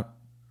taking out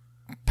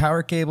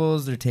power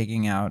cables. They're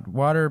taking out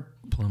water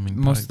plumbing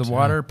most of the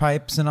water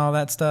pipes and all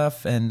that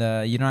stuff, and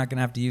you're not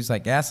gonna have to use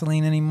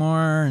gasoline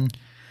anymore, and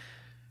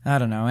I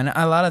don't know, and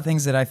a lot of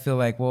things that I feel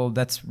like, well,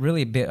 that's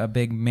really a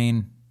big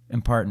main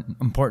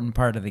important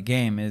part of the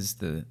game is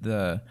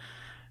the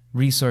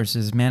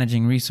resources,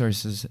 managing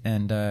resources,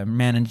 and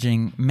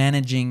managing.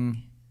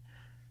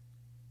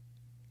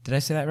 Did I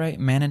say that right?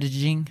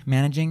 Managing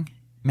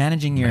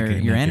your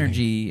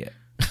energy.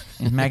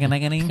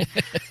 Maganing,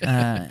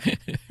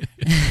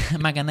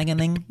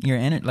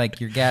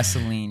 your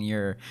gasoline,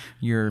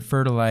 your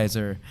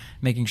fertilizer,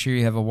 making sure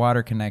you have a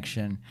water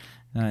connection,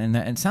 and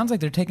it sounds like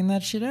they're taking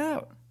that shit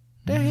out.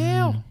 The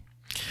hell!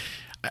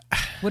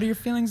 What are your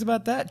feelings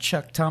about that,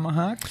 Chuck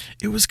Tomahawk?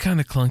 It was kind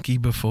of clunky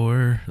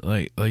before,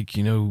 I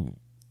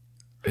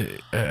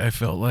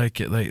felt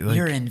like it,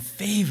 you're in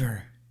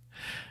favor.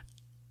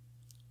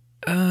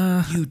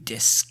 You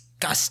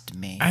disgust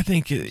me. I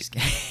think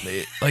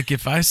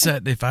if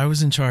I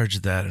was in charge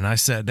of that and I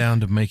sat down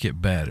to make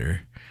it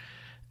better,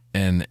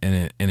 and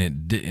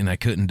I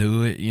couldn't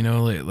do it,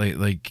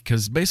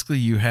 because basically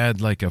you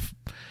had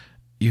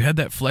you had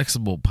that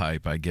flexible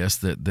pipe, I guess,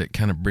 that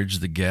kind of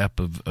bridged the gap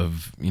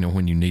of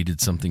when you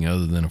needed something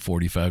other than a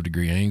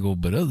 45-degree angle.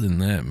 But other than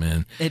that,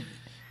 man,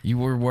 you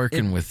were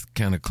working with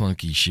kind of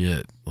clunky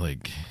shit,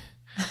 like.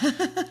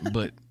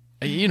 But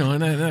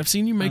and I've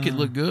seen you make it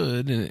look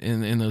good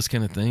and those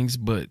kind of things.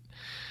 But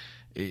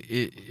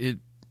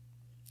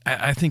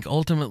I think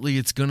ultimately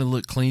it's going to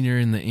look cleaner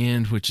in the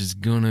end, which is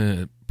going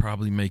to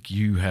probably make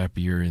you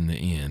happier in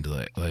the end.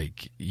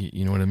 Like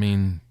you know what I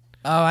mean?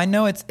 Oh, I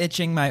know it's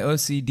itching my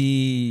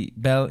OCD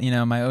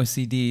my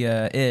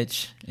OCD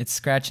itch. It's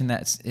scratching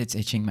that. It's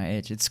itching my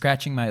itch. It's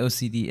scratching my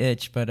OCD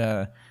itch. But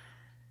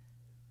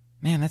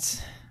man,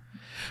 that's.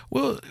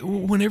 Well,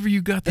 whenever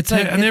you got the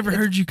tech, I never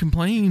heard you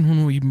complain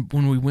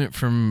when we went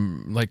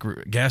from like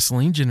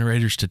gasoline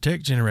generators to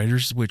tech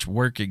generators, which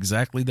work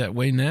exactly that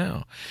way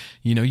now.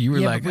 You were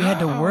like, we had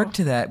to work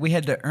to that. We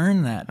had to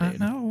earn that.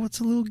 Dude. I know.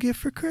 What's a little gift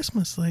for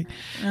Christmas? Like,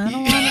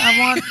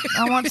 I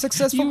want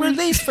successful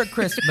release for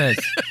Christmas.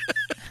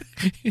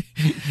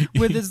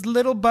 With as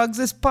little bugs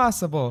as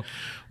possible.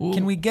 Well,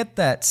 can we get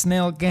that,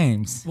 Snail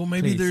Games? Well,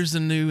 maybe please? There's a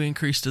new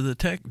increase to the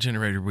tech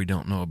generator we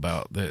don't know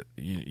about that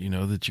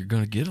that you're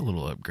going to get a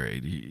little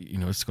upgrade.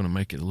 It's going to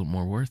make it a little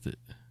more worth it.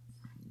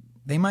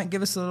 They might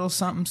give us a little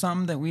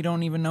something that we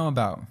don't even know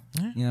about.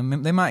 Yeah.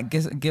 They might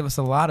give us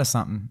a lot of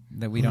something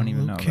that we don't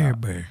even know Care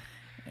about. Bear.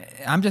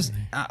 I'm just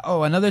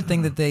another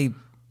thing that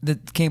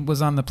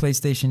was on the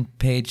PlayStation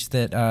page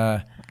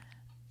that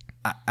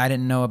I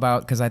didn't know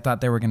about because I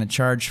thought they were going to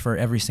charge for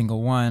every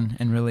single one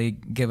and really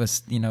give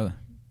us,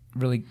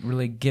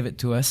 really give it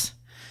to us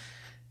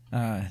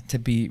to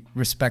be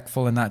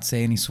respectful and not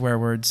say any swear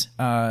words,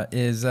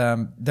 is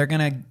they're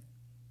going to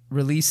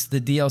release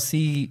the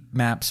DLC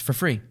maps for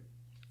free.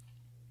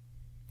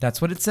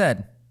 That's what it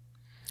said.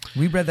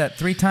 We read that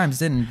 3 times,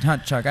 didn't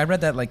Chuck? I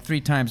read that like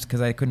 3 times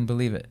because I couldn't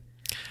believe it.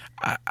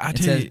 I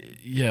tell you,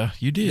 yeah,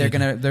 you did.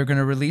 They're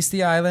gonna release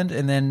the island,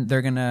 and then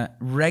they're gonna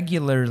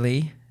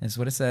regularly, is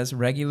what it says,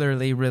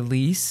 regularly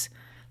release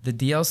the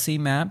DLC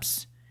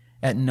maps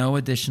at no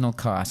additional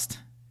cost.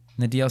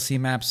 And the DLC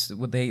maps,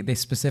 they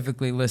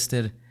specifically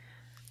listed,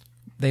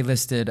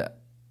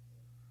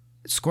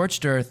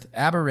 Scorched Earth,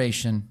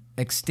 Aberration,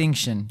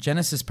 Extinction,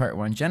 Genesis Part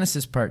 1,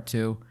 Genesis Part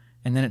 2,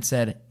 and then it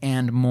said,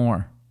 and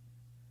more.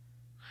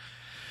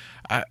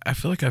 I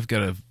feel like I've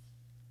got a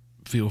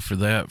feel for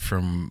that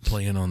from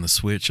playing on the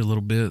Switch a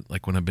little bit.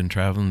 Like when I've been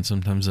traveling,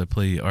 sometimes I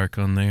play Ark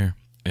on there,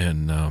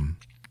 and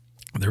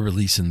they're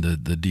releasing the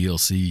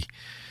DLC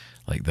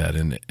like that,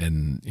 and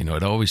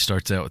it always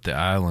starts out with the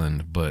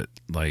island, but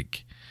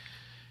like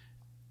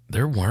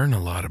there weren't a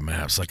lot of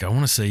maps. Like I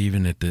want to say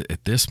even at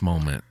this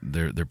moment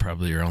there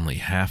probably are only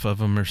half of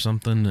them or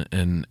something,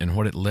 and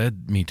what it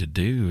led me to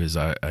do is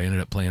I ended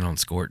up playing on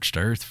Scorched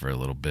Earth for a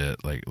little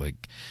bit,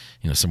 like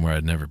somewhere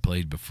I'd never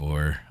played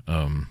before.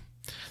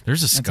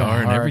 There's a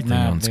scar and everything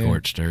map, on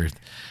Scorched Earth.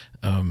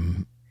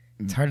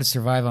 It's hard to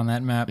survive on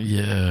that map.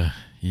 Yeah.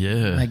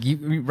 Like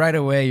you right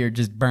away, you're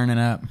just burning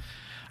up.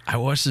 I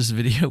watched this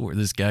video where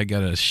this guy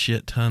got a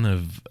shit ton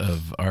of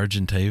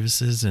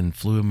Argentavises and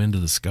flew him into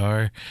the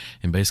scar,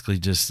 and basically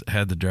just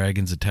had the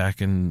dragons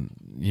attacking,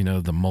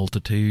 the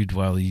multitude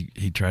while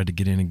he tried to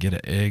get in and get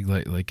an egg,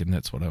 like, and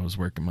that's what I was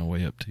working my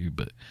way up to.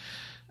 But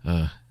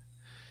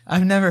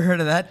I've never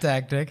heard of that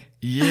tactic.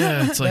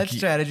 Yeah, it's like that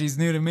strategy's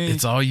new to me.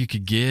 It's all you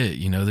could get.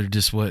 There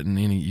just wasn't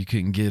any. You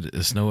couldn't get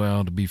a snow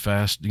owl to be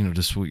fast.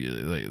 Just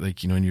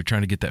and you're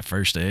trying to get that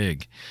first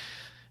egg,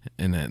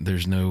 and that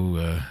there's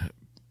no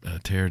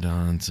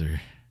pterodons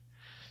or.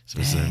 So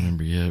as I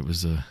remember, it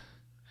was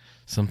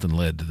something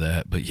led to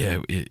that, but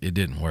yeah, it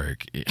didn't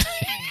work.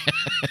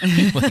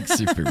 Like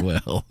super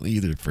well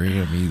either for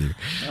him either.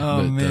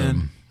 Oh, but,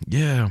 man,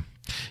 yeah,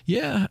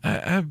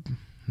 I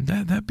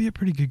That'd be a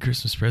pretty good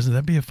Christmas present.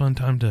 That'd be a fun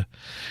time to.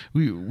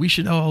 We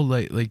should all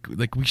like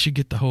we should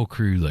get the whole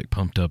crew like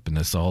pumped up, and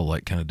let's all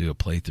like kind of do a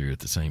playthrough at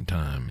the same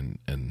time,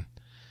 and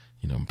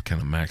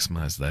kind of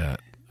maximize that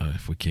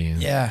if we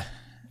can. Yeah.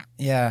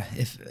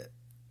 If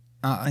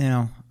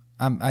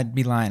I'd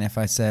be lying if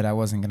I said I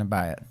wasn't going to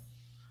buy it.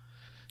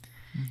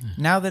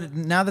 Mm-hmm. Now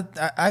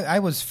that I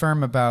was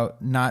firm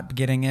about not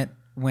getting it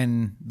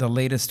when the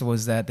latest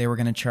was that they were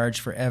going to charge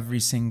for every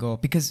single,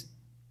 because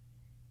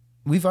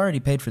we've already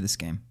paid for this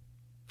game.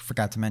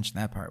 Forgot to mention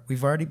that part.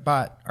 We've already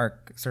bought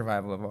Ark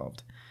Survival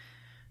Evolved.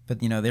 But,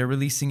 they're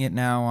releasing it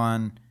now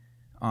on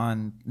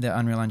the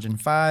Unreal Engine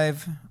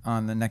 5,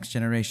 on the next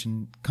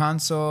generation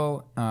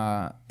console,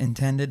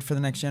 intended for the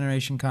next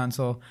generation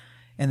console.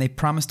 And they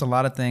promised a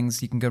lot of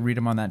things. You can go read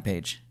them on that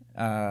page.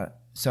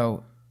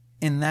 So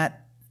in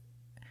that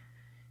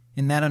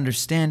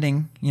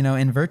understanding,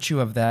 in virtue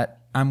of that,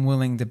 I'm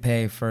willing to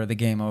pay for the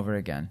game over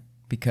again,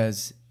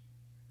 because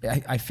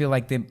I feel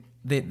like they're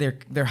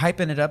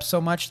hyping it up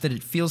so much that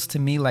it feels to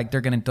me like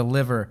they're going to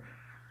deliver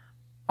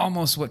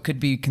almost what could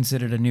be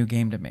considered a new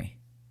game to me,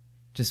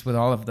 just with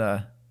all of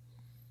the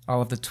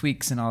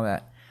tweaks and all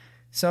that.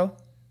 So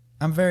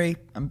I'm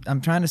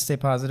trying to stay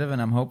positive,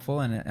 and I'm hopeful,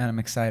 and I'm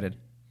excited.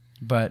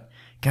 But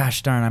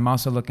gosh darn, I'm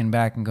also looking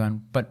back and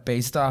going, but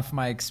based off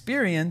my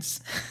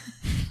experience,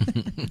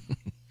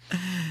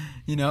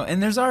 You know,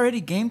 and there's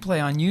already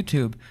gameplay on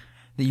YouTube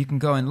that you can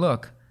go and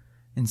look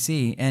and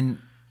see. And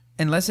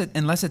unless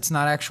it's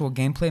not actual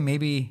gameplay,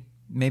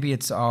 maybe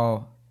it's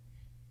all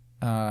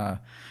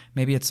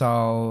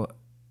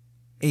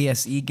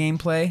ASE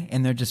gameplay,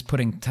 and they're just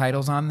putting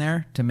titles on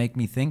there to make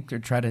me think or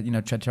try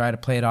to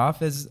play it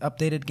off as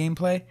updated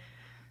gameplay.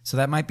 So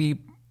that might be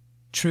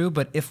true.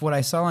 But if what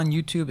I saw on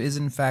YouTube is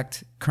in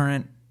fact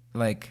current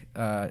current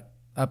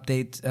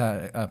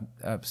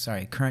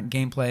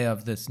gameplay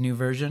of this new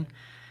version,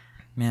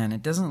 man,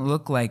 it doesn't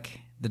look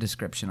like the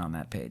description on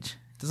that page.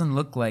 It doesn't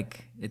look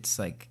like it's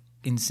like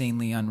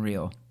insanely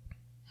unreal.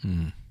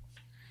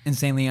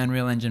 Insanely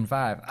Unreal Engine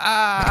 5.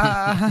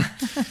 Ah!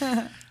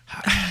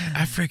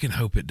 I freaking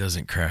hope it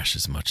doesn't crash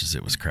as much as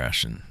it was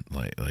crashing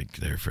like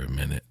there for a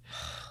minute.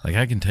 Like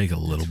I can take a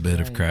little bit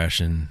of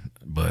crashing,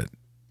 but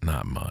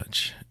not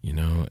much, you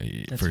know.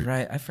 That's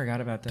right. I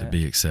forgot about that. To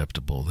be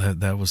acceptable.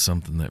 That was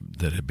something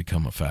that had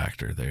become a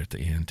factor there at the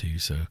end too.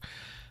 So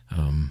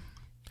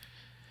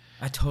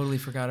I totally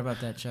forgot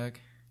about that, Chuck.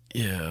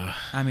 Yeah.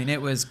 I mean,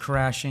 it was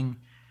crashing.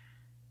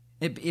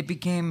 It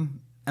became,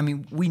 I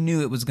mean, we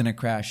knew it was going to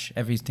crash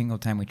every single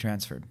time we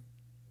transferred.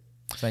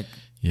 It's like,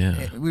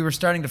 we were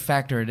starting to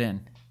factor it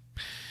in.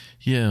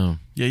 Yeah,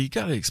 you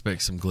got to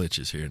expect some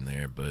glitches here and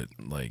there, but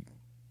like,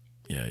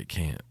 yeah, it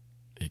can't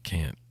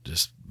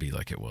just be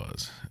like it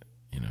was,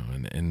 you know.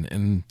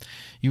 And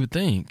you would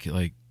think,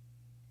 like,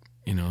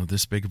 you know,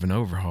 this big of an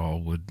overhaul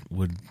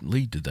would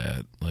lead to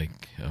that,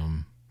 like,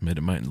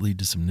 it might lead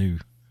to some new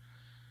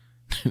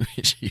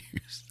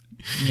issues.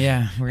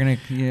 Yeah,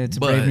 it's a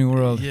brave new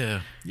world.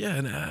 Yeah,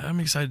 and I'm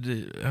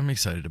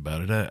excited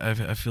about it.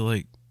 I feel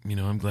like, you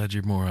know, I'm glad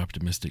you're more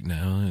optimistic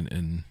now,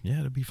 and yeah,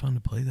 it'd be fun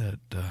to play that.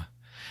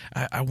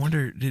 I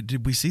wonder,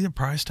 did we see the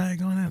price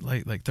tag on it?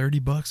 Like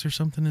 $30 or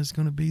something is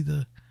going to be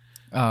the.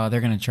 Oh,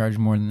 they're going to charge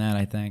more than that,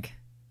 I think.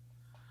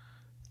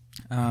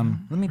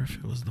 Let me. If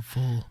it was the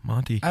full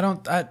Monty. I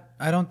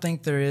don't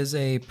think there is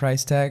a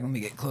price tag. Let me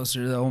get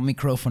closer to the old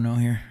microphone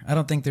here. I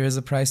don't think there is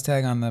a price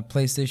tag on the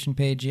PlayStation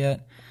page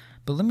yet.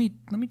 But let me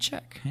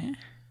check.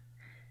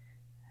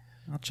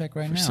 I'll check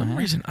right now. For some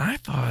reason, I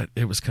thought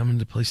it was coming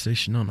to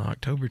PlayStation on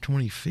October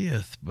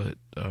 25th, but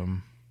I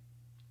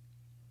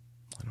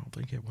don't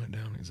think it went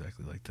down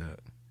exactly like that.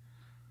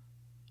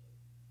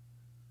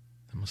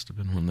 That must have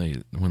been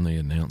when they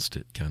announced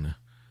it, kind of.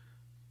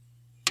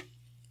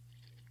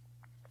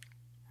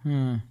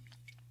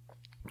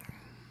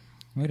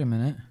 Wait a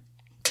minute.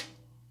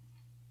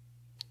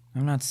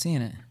 I'm not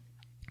seeing it.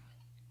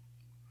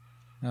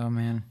 Oh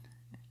man.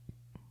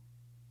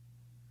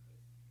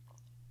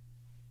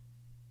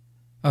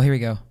 Oh, here we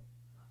go.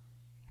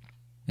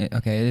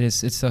 Okay, it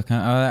is. It's still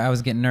kind of. I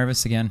was getting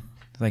nervous again.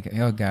 Like,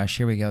 oh gosh,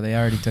 here we go. They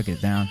already took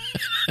it down.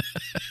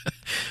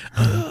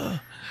 I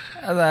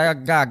was like,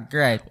 oh god,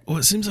 great. Well,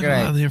 it seems like a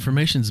lot of the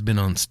information's been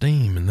on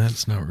Steam, and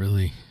that's not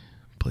really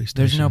PlayStation.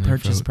 There's no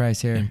purchase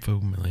price here.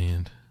 Info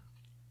land.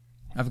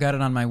 I've got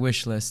it on my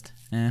wish list,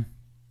 but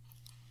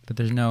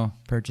there's no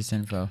purchase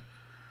info.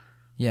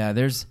 Yeah,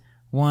 there's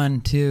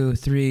 1, 2,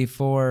 3,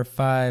 4,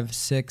 5,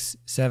 6,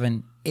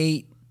 7,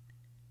 8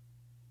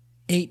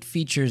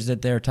 features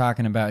that they're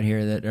talking about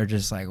here that are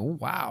just like,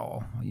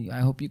 wow, I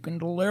hope you can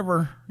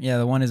deliver. Yeah,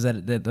 the one is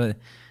that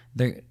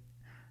they're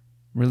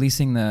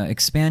releasing the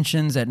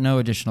expansions at no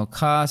additional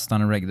cost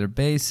on a regular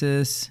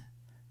basis.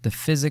 The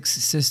physics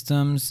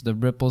systems, the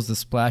ripples, the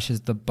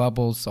splashes, the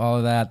bubbles, all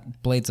of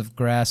that, blades of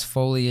grass,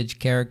 foliage,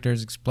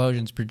 characters,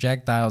 explosions,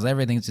 projectiles,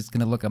 everything's just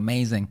going to look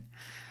amazing.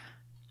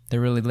 They're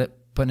really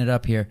putting it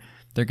up here.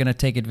 They're going to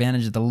take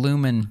advantage of the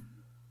lumen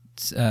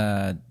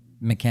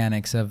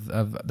mechanics of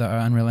the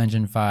Unreal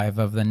Engine 5,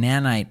 of the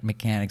nanite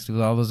mechanics,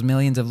 with all those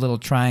millions of little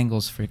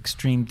triangles for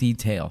extreme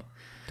detail.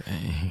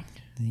 Dang.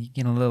 You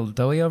getting a little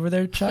doughy over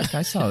there, Chuck?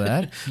 I saw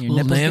that. Your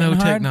little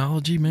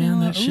nanotechnology,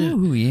 man. That shit.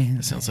 Ooh, yeah.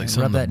 That sounds like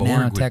something Rub that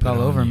nanotech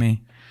all over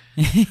me.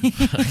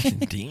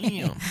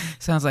 Damn.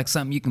 Sounds like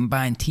something you can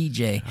buy in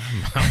TJ.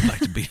 I'd like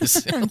to be a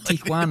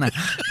Tijuana.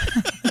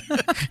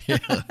 Yeah,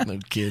 no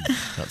kid.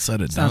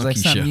 Outside of Sounds like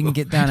something show. You can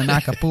get down in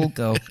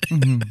Acapulco.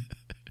 Mm-hmm.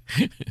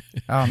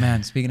 Oh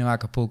man, speaking of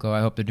Acapulco,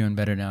 I hope they're doing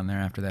better down there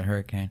after that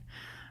hurricane.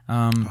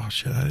 Oh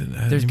shit!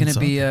 There's going to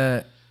be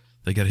a.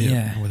 They got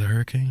hit with a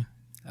hurricane.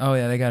 Oh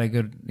yeah, they got a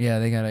good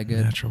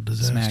natural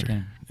disaster.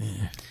 Smacking.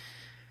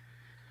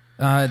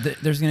 Yeah.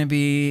 There's going to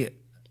be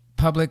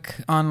public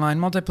online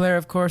multiplayer,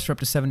 of course, for up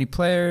to 70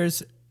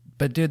 players.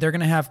 But dude, they're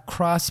going to have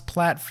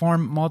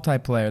cross-platform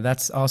multiplayer.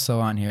 That's also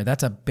on here.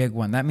 That's a big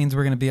one. That means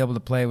we're going to be able to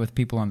play with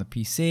people on the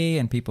PC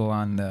and people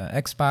on the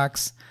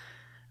Xbox.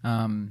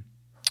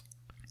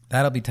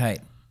 That'll be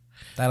tight.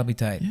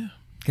 Yeah.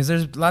 Because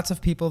there's lots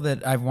of people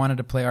that I've wanted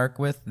to play Ark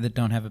with that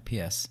don't have a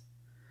PS.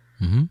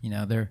 Mm-hmm. You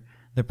know, they're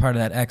part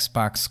of that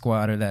Xbox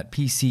squad or that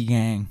PC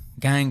gang.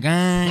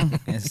 Gang,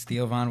 as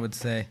Theo Von would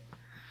say.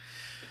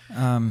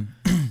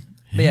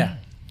 But yeah.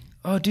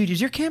 Oh, dude,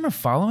 is your camera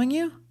following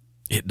you?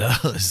 It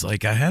does.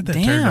 Like, I had that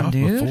turned off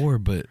before,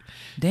 but...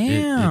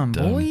 Damn,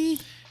 boy.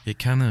 It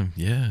kind of,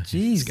 yeah.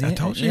 Jeez. I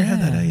told you it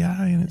had that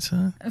AI in it,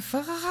 son.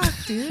 Fuck,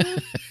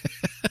 dude.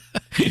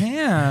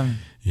 Damn.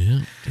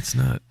 Yeah, it's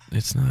not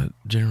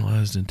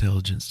generalized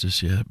intelligence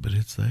just yet, but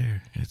it's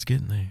there. It's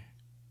getting there.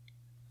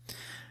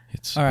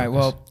 All right.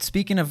 Well,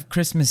 speaking of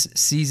Christmas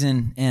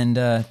season, and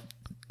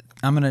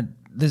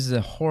this is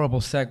a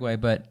horrible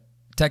segue, but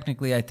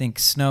technically, I think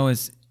snow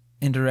is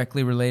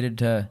directly or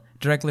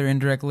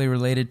indirectly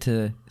related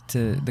to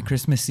the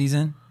Christmas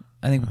season.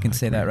 I think we can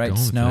say that, right?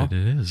 Snow. It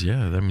is,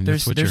 yeah. I mean,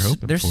 that's what you're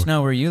hoping for. There's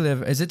snow where you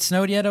live. Is it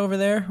snowed yet over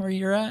there where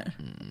you're at?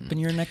 In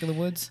your neck of the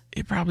woods?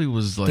 It probably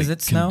was like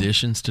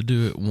conditions to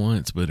do it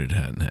once, but it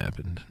hadn't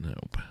happened.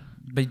 Nope.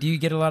 But do you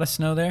get a lot of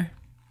snow there?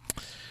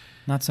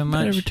 Not so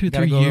much. But every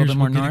 2-3 years,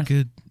 we'll get a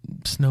good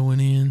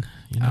snowing in.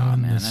 You know,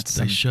 man, that's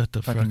they shut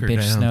the fucking fucker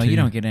bitch down. Snow. Too. You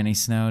don't get any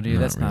snow, dude.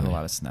 Not That's not a really.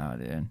 lot of snow,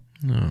 dude.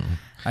 No.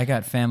 I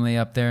got family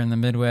up there in the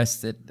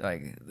Midwest that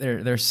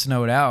they're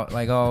snowed out.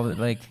 I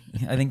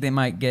think they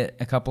might get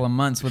a couple of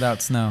months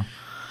without snow.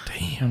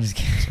 Damn. I'm just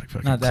kidding. It's like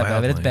fucking Not that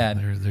bad, but it's Cloudland.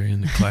 bad. They're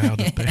in the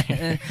cloud up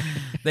there.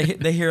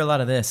 They hear a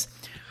lot of this.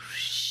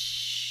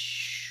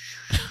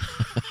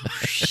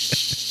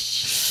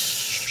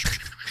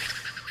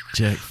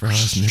 Jack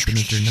Frost nipping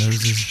at their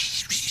noses.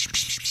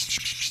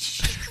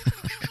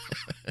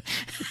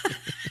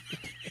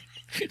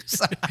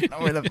 I don't know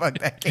where the fuck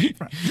that came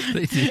from.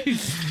 They do.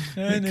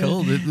 They're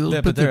cold. They'll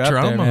Yeah, put they're the up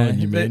trauma there, on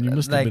you, man. You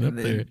must have been up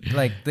there.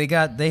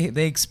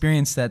 They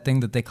experienced that thing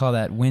that they call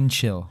that wind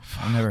chill.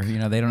 I never,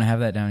 they don't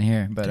have that down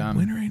here. But Dude,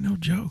 winter ain't no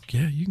joke.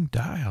 Yeah, you can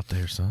die out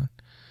there, son.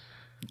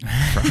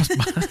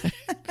 Frostbite.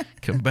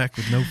 Come back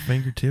with no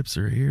fingertips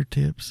or ear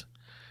tips.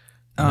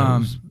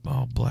 Nose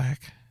all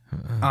black.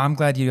 I'm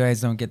glad you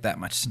guys don't get that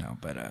much snow,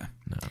 but No.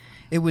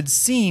 it would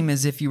seem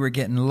as if you were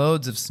getting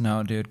loads of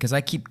snow, dude, because I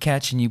keep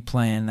catching you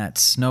playing that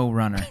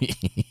SnowRunner.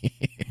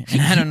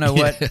 And I don't know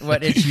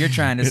what itch you're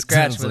trying to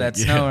scratch with that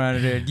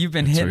SnowRunner, dude. You've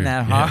been hitting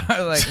that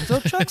hard. Like, so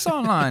Chuck's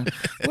online.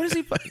 What is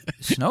he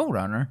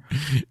SnowRunner?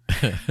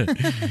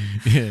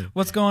 Yeah.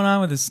 What's going on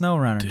with the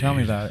SnowRunner? Dude, Tell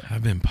me about it.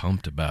 I've been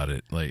pumped about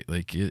it.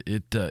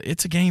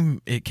 It's a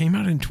game. It came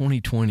out in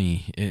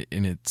 2020,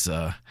 and it's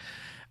let's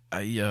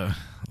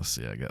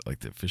see. I got like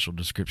the official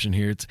description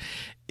here.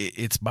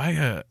 It's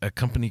by a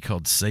company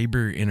called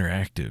Saber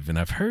Interactive, and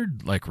I've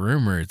heard like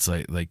rumor it's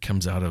like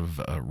comes out of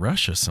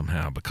Russia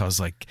somehow because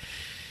like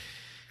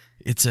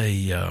it's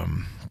a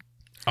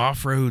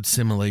off-road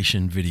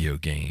simulation video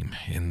game,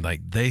 and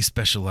like they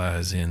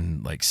specialize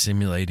in like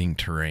simulating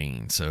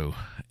terrain. So,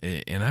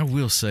 and I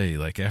will say,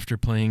 like after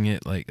playing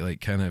it,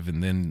 like kind of,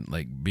 and then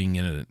like being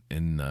in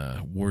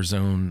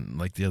Warzone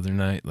like the other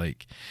night,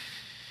 like.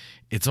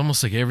 It's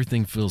almost like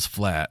everything feels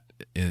flat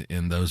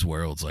in those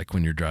worlds, like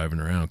when you're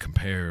driving around,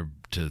 compared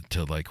to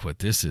like what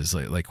this is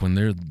like when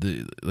they're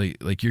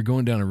like you're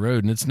going down a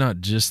road, and it's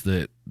not just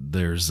that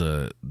there's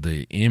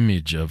the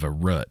image of a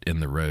rut in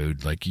the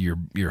road, like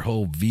your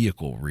whole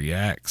vehicle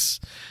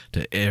reacts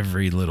to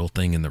every little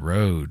thing in the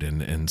road,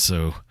 and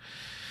so.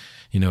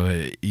 You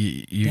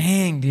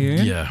dang,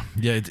 dude. Yeah.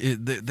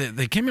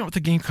 They came out with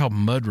a game called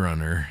Mud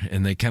Runner,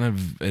 and they kind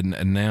of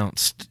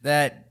announced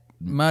that.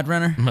 Mud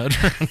Runner? Mud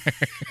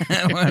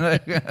Runner.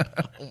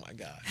 Oh, my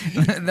God.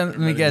 Let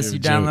me guess, you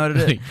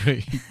downloaded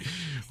it?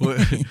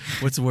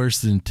 What's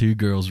worse than two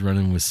girls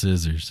running with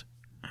scissors?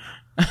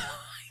 Oh, my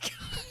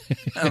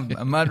God.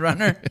 A Mud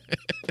Runner?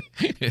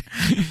 Oh,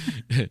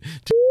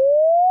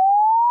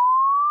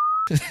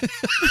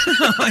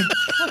 my God.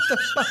 What the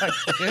fuck,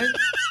 dude?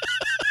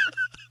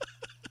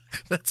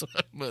 That's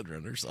what Mud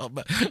Runner's all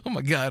about. Oh,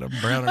 my God, I'm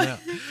browning out.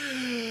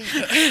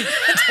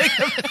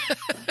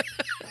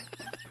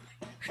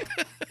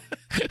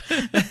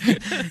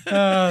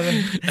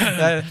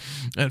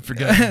 I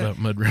forgot about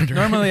Mud Runner.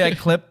 Normally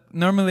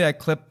I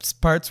clip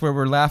parts where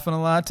we're laughing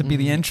a lot to be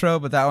the intro,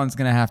 but that one's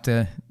gonna have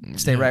to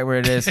stay right where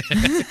it is. Yeah,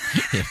 I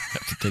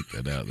have to take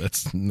that out.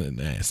 That's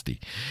nasty.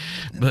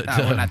 But no,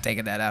 we're not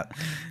taking that out.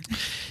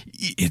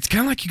 It's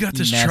kind of like you got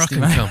this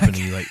trucking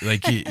company.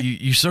 Like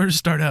you sort of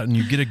start out and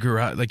you get a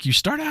garage. Like you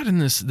start out in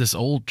this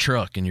old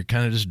truck and you're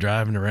kind of just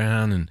driving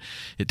around, and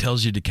it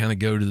tells you to kind of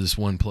go to this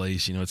one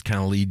place. You know, it's kind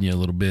of leading you a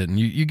little bit, and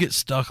you get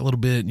stuck a little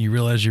bit, and you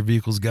realize your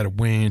vehicle's got a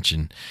winch,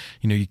 and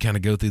you kind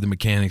of go through the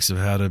mechanics of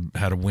how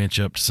to winch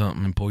up to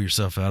something and pull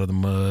yourself out of the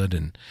mud,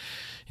 and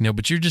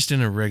but you're just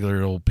in a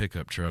regular old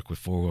pickup truck with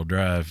 4-wheel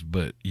drive.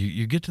 But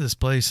you get to this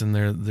place, and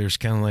there's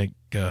kind of like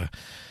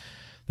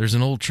there's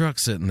an old truck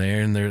sitting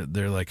there, and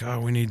they're like, oh,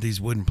 we need these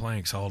wooden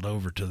planks hauled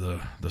over to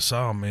the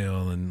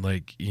sawmill, and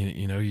like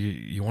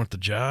you want the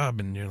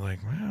job, and you're like,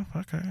 well,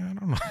 fuck, I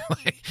don't know.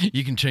 Like,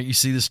 you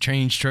see this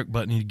change truck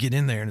button, and you get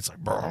in there, and it's like,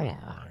 you're like,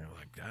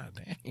 god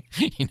dang,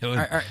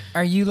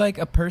 Are you like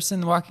a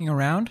person walking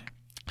around?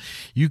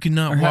 You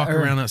cannot walk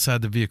around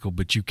outside the vehicle,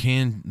 but you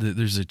can.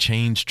 There's a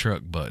change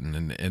truck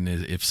button, and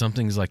if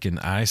something's like in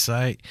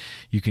eyesight,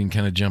 you can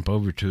kind of jump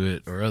over to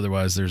it, or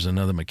otherwise there's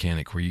another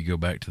mechanic where you go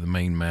back to the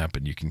main map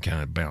and you can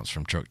kind of bounce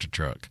from truck to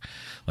truck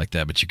like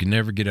that. But you can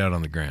never get out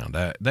on the ground.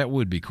 That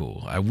would be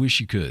cool. I wish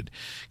you could,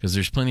 because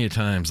there's plenty of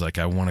times like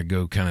I want to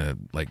go kind of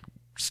like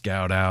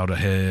scout out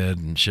ahead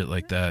and shit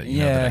like that. You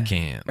know, that I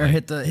can't. Or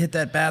hit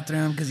that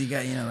bathroom because you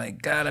got,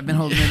 like, God, I've been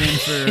holding it in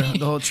for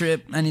the whole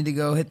trip. I need to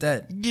go hit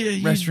that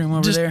restroom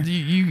over there.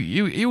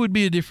 It would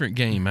be a different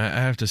game. I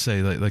have to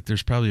say, like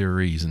there's probably a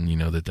reason,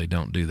 that they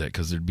don't do that,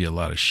 because there'd be a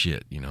lot of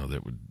shit,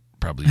 that would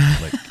probably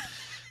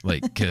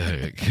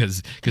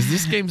because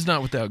this game's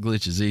not without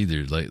glitches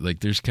either. Like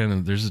there's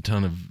a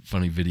ton of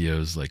funny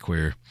videos like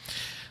where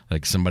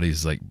like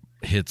somebody's like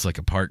hits like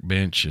a park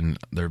bench and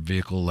their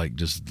vehicle like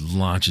just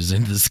launches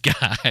into the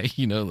sky. I've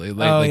seen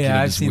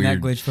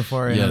that glitch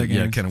before.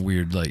 Yeah, kind of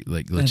weird like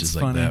glitches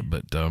like that.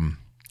 But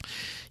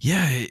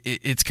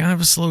it's kind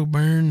of a slow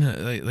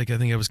burn. Like I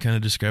think I was kind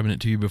of describing it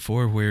to you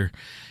before, where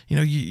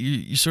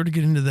you sort of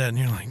get into that and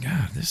you're like,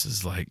 God, this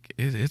is like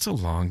it's a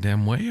long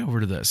damn way over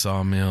to that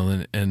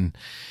sawmill, and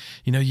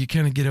you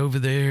kind of get over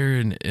there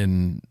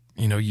and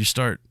you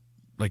start.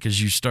 Like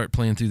as you start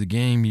playing through the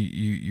game,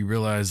 you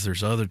realize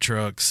there's other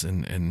trucks,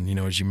 and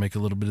as you make a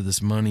little bit of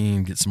this money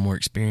and get some more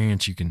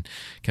experience, you can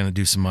kind of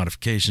do some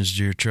modifications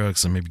to your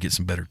trucks and maybe get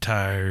some better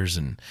tires,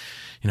 and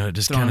it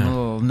just kind of a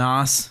little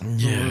NOS,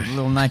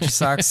 little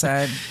nitrous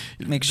oxide,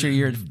 make sure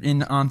you're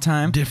in on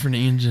time. Different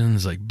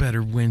engines, like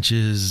better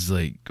winches,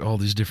 like all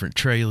these different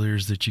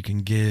trailers that you can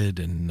get,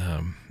 and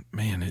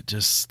man, it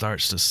just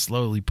starts to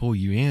slowly pull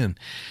you in.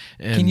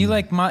 And can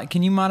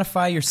you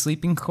modify your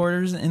sleeping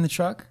quarters in the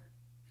truck?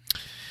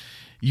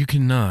 You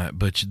cannot,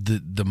 but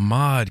the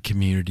mod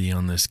community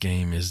on this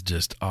game is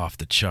just off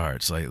the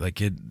charts.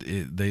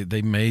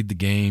 They made the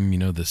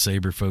game, the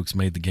Saber folks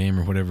made the game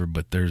or whatever,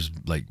 but there's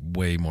like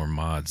way more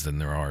mods than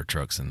there are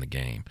trucks in the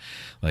game.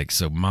 Like,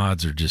 so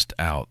mods are just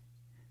out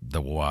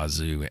the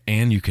wazoo,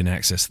 and you can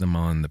access them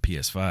on the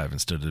PS5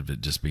 instead of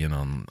it just being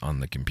on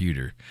the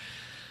computer.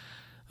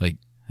 Like,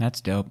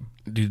 that's dope.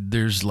 Dude,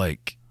 there's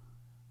like,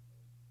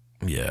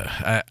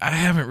 yeah, I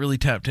haven't really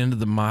tapped into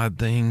the mod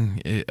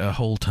thing a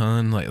whole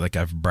ton. Like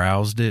I've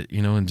browsed it,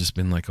 and just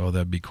been like, oh,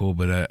 that'd be cool.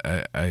 But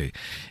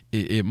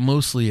it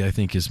mostly I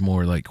think is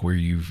more like where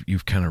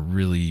you've kind of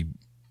really,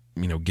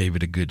 gave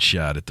it a good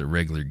shot at the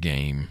regular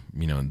game,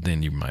 and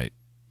then you might,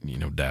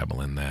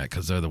 dabble in that,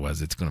 because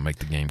otherwise it's going to make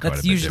the game quite a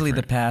bit different. That's usually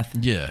the path.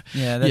 Yeah.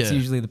 That's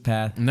usually the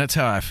path. And that's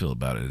how I feel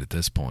about it at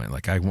this point.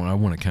 Like I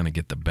want to kind of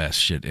get the best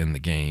shit in the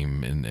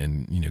game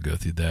and go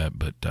through that.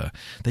 But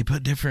they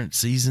put different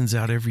seasons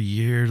out every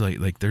year.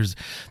 Like there's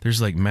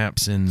like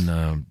maps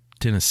in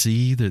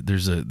Tennessee.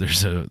 There's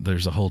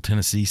a whole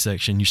Tennessee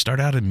section. You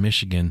start out in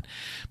Michigan,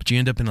 but you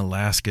end up in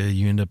Alaska,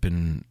 you end up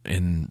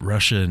in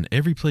Russia, and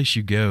every place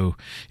you go,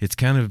 it's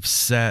kind of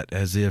set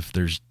as if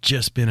there's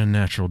just been a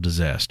natural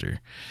disaster.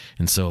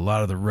 And so a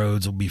lot of the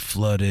roads will be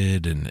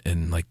flooded,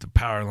 and like the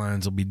power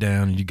lines will be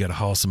down, and you got to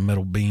haul some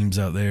metal beams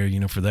out there,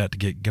 for that to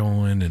get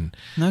going. And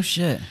no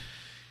shit.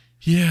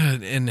 Yeah,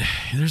 and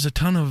there's a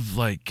ton of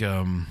like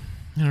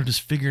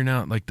just figuring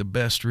out like the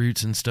best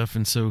routes and stuff.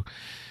 And so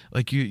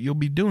like you'll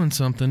be doing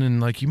something,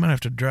 and like you might have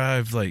to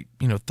drive like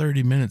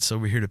 30 minutes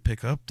over here to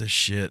pick up this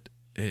shit,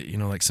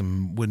 like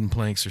some wooden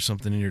planks or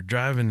something, and you're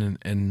driving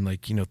and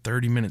like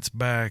 30 minutes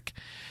back,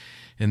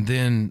 and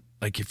then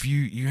like if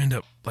you end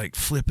up like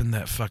flipping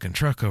that fucking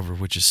truck over,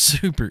 which is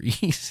super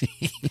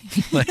easy.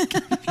 Like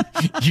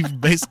you've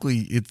basically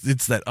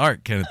it's that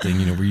art kind of thing,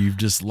 where you've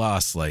just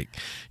lost like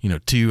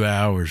 2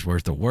 hours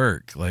worth of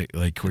work,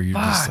 like where you're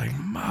just like,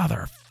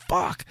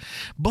 motherfuck.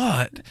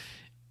 But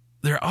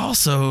there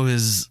also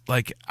is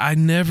like, I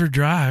never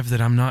drive that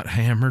I'm not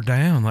hammered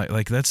down.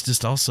 Like that's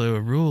just also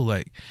a rule.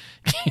 Like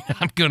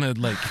I'm gonna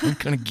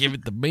give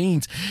it the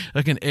beans.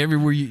 Like, and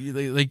everywhere you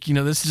like,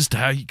 that's just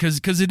how you,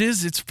 because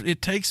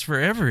it takes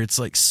forever. It's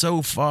like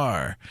so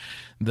far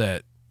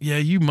that, yeah,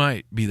 you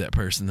might be that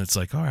person that's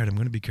like, all right, I'm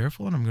going to be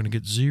careful and I'm going to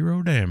get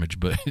zero damage.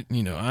 But,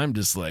 I'm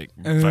just like,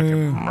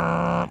 fucking.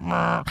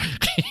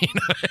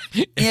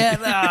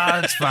 Yeah,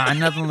 it's fine.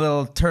 Nothing,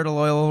 little turtle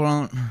oil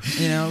won't,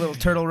 little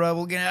turtle rub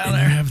will get out of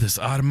there. You have this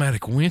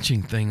automatic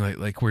winching thing,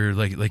 like where,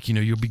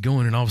 you'll be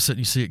going and all of a sudden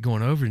you see it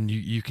going over, and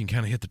you can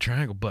kind of hit the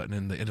triangle button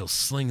and it'll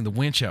sling the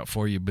winch out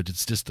for you. But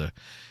it's just a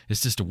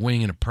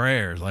wing and a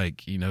prayer,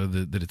 like,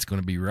 that it's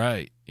going to be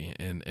right.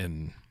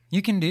 And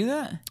you can do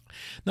that?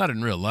 Not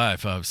in real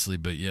life, obviously,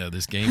 but yeah,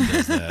 this game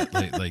does that.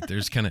 like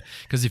there's kind of,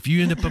 because if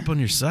you end up on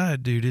your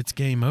side, dude, it's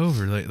game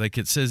over. Like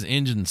it says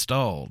engine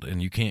stalled,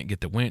 and you can't get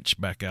the winch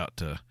back out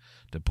to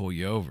pull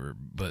you over.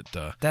 But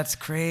that's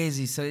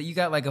crazy. So you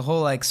got like a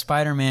whole like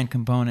Spider-Man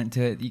component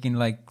to it. You can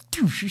like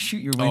shoot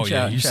your winch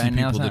out. You see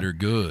people that are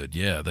good.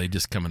 Yeah, they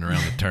just coming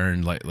around the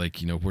turn like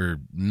where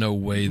no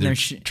way their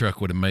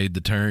truck would have made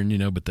the turn,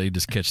 but they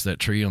just catch that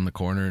tree on the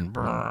corner and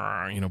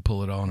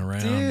pull it on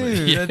around.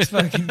 Dude, that's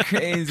fucking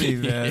crazy,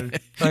 man.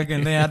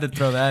 Fucking, they had to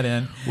throw that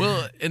in.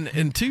 Well,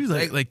 and two,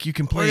 like you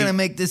can play. We're gonna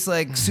make this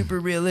like super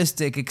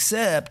realistic,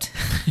 except.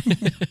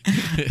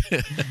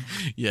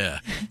 Yeah,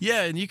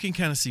 and you can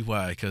kind of see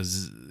why,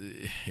 because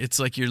it's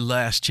like your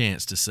last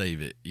chance to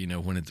save it,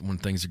 when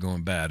things are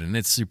going bad, and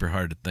it's super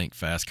hard to think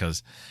fast,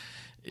 because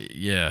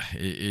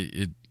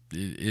it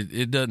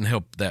doesn't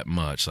help that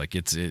much. Like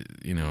it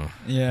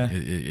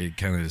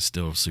kind of is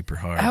still super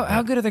hard.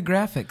 How good are the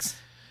graphics?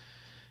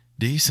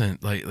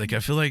 decent. Like I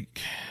feel like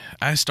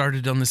I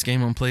started on this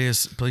game on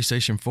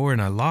PlayStation 4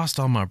 and I lost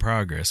all my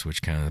progress,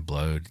 which kind of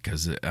blowed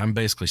because I'm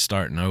basically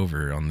starting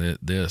over on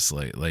this.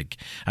 Like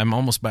I'm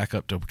almost back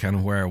up to kind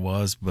of where I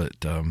was, but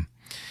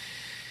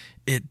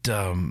it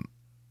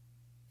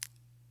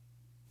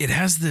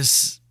has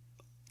this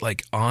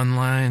like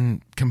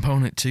online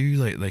component too,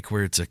 like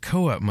where it's a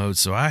co-op mode.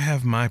 So I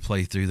have my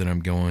playthrough that I'm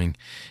going,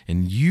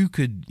 and you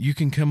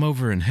can come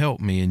over and help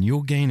me, and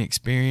you'll gain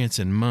experience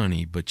and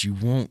money, but you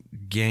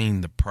won't gain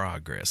the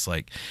progress.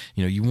 Like,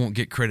 you won't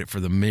get credit for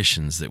the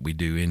missions that we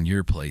do in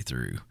your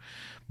playthrough.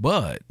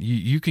 But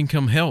you can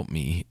come help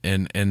me,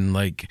 and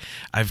like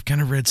I've kind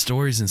of read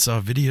stories and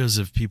saw videos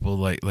of people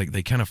like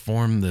they kind of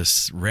form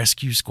this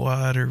rescue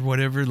squad or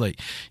whatever. Like,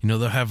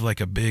 they'll have like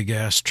a big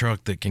ass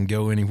truck that can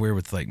go anywhere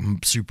with like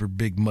super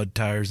big mud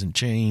tires and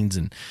chains,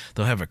 and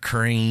they'll have a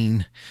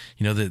crane.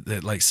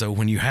 That like, so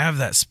when you have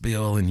that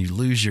spill and you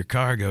lose your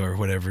cargo or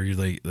whatever,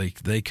 you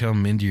like they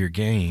come into your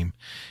game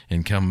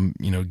and come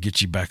get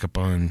you back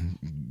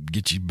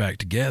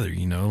together.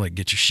 Like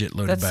get your shit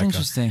loaded back. That's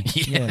interesting.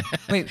 Yeah.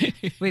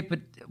 Wait,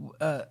 but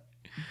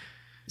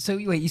so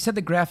wait, you said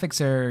the graphics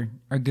are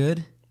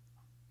good?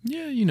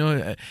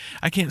 Yeah,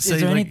 I can't say.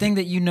 Is there like, anything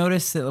that you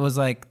noticed that was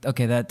like,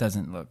 okay, that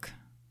doesn't look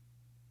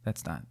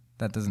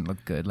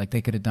good. Like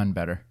they could have done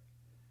better.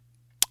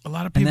 A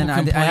lot of people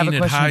complain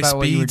at high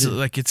speeds.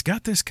 Like it's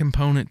got this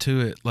component to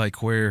it,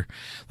 like where,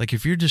 like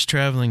if you're just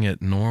traveling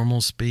at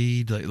normal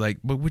speed,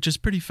 but which is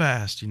pretty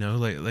fast,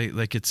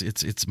 like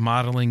it's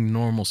modeling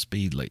normal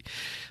speed. Like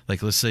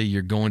let's say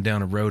you're going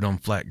down a road on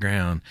flat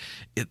ground,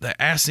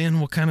 the ass end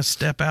will kind of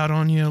step out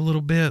on you a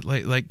little bit,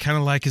 like kind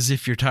of like as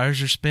if your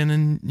tires are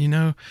spinning,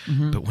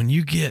 Mm-hmm. But when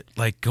you get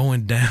like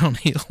going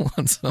downhill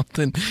on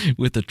something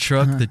with a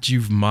truck that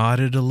you've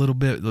modded a little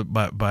bit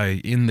by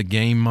in the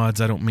game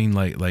mods, I don't mean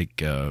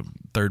like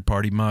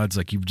third-party mods,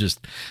 like you've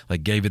just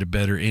like gave it a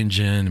better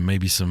engine and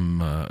maybe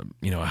some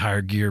a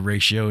higher gear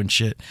ratio and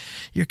shit.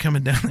 You're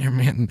coming down there,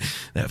 man,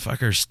 that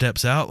fucker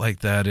steps out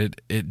like that.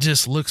 It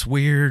just looks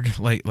weird.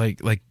 Like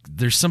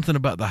there's something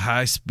about the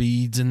high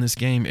speeds in this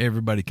game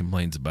everybody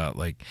complains about.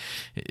 Like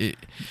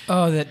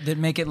that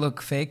make it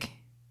look fake.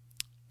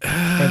 Or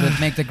that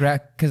make the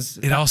because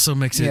it also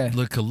makes it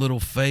look a little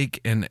fake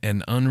and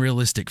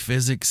unrealistic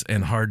physics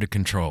and hard to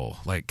control.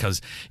 Like,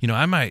 cause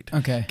I might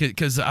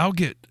because I'll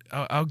get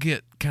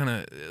kind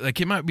of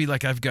like, it might be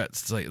like I've got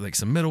like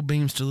some metal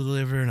beams to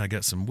deliver and I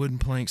got some wooden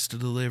planks to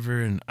deliver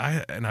and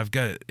I've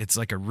got it's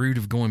like a route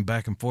of going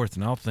back and forth,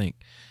 and I'll think,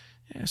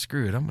 yeah,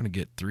 screw it, I'm gonna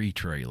get 3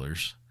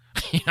 trailers.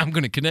 I'm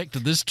going to connect to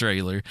this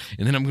trailer,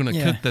 and then I'm going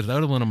to cook that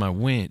other one on my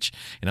winch,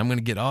 and I'm going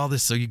to get all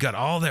this. So you got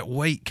all that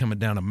weight coming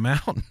down a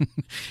mountain,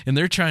 and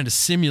they're trying to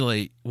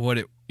simulate what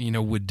it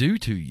would do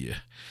to you.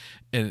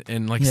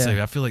 And like I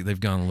say, I feel like they've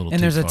gone a little. And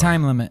too there's far. a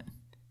time limit.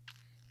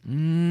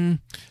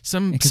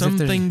 Some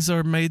things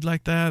are made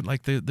like that.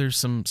 Like there's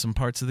some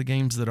parts of the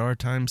games that are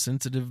time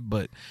sensitive,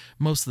 but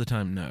most of the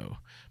time, no.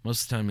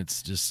 Most of the time,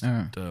 it's just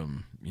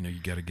you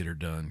got to get her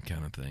done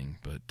kind of thing.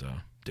 But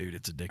dude,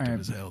 it's addictive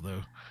as hell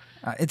though.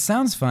 It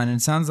sounds fun. It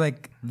sounds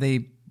like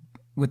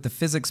with the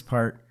physics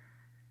part,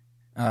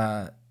 they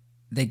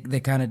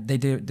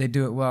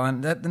do it well,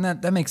 and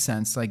that makes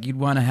sense. Like you'd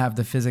want to have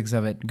the physics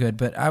of it good,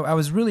 but I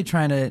was really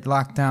trying to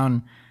lock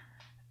down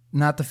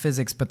not the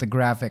physics but the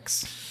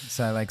graphics.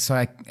 So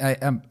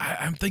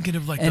I'm thinking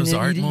of like those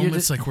art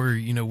moments, like where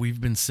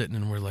we've been sitting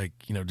and we're like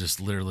just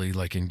literally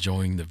like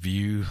enjoying the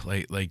view.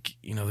 Like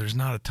there's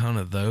not a ton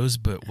of those,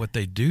 but what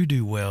they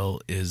do well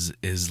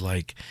is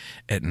like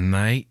at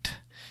night.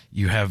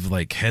 You have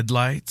like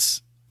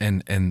headlights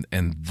and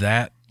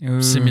that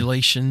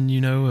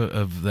simulation,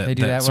 of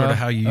that sort well? of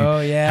how you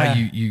how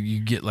you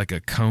get like a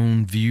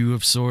cone view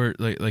of sort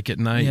like at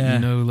night,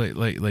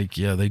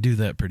 they do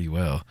that pretty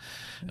well.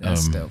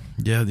 That's dope.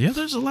 Yeah,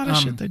 there's a lot of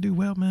shit they do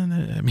well, man.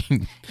 I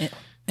mean,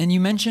 and you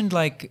mentioned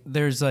like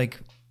there's like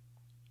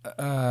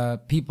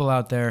people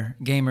out there,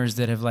 gamers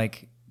that have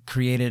like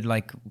created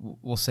like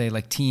we'll say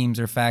like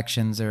teams or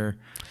factions or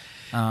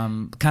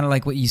kind of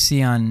like what you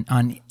see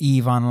on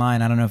EVE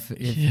Online. I don't know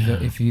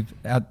if you've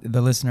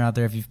the listener out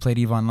there, if you've played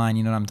EVE Online,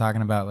 you know what I'm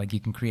talking about. Like you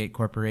can create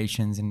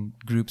corporations and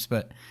groups.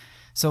 But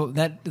so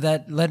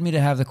that led me to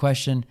have the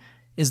question: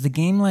 is the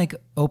game like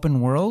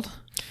open world?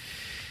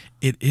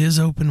 It is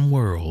open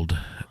world,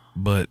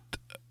 but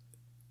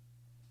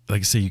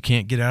like I say, you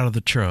can't get out of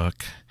the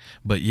truck.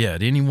 But yeah,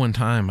 at any one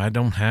time, I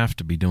don't have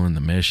to be doing the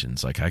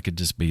missions. Like I could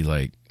just be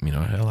like,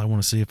 hell, I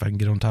want to see if I can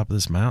get on top of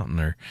this mountain,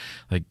 or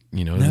like,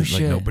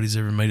 like nobody's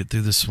ever made it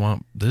through the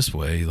swamp this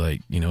way,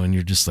 like, and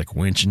you're just like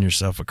winching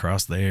yourself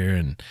across there,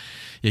 and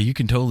yeah, you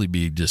can totally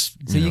be just.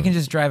 So you can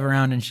just drive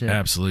around and shit.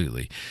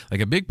 Absolutely,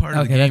 like a big part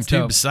of the game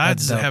too.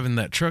 Besides having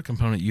that truck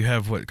component, you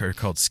have what are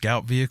called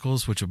scout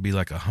vehicles, which would be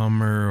like a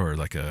Hummer or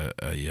like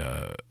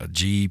a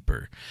Jeep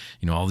or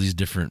all these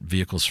different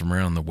vehicles from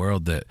around the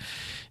world that.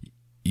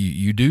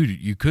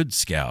 you could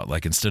scout,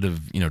 like instead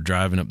of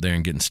driving up there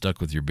and getting stuck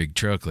with your big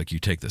truck, like you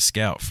take the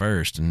Scout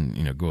first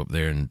and go up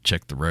there and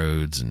check the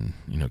roads and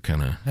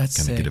kind of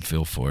get a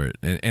feel for it.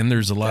 And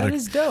there's a lot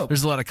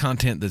there's a lot of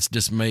content that's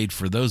just made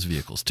for those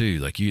vehicles too.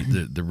 Like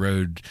the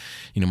road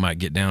might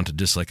get down to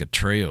just like a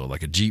trail,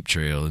 like a Jeep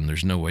trail, and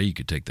there's no way you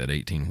could take that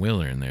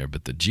 18-wheeler in there,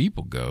 but the Jeep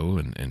will go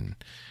and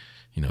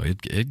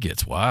it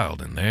gets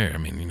wild in there. I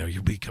mean,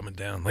 you'll be coming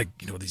down like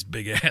these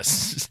big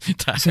ass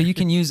tires. So you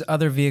can use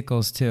other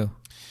vehicles too.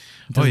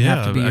 Oh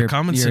yeah, a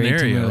common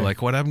scenario,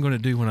 like what I'm going to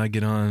do when I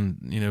get on,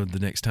 the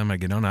next time I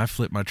get on, I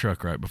flipped my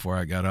truck right before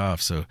I got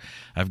off, so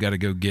I've got to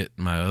go get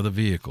my other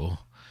vehicle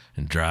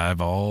and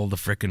drive all the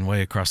frickin'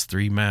 way across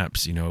 3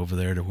 maps, over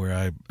there to where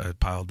I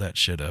piled that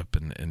shit up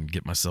and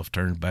get myself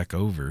turned back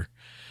over.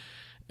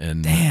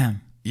 And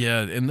damn. Yeah,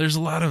 and there's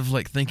a lot of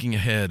like thinking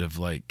ahead of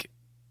like,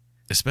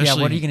 especially.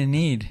 Yeah, what are you going to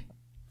need?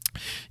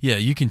 Yeah,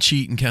 you can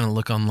cheat and kind of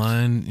look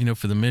online,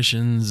 for the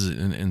missions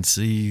and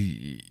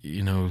see,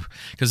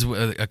 because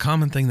a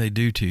common thing they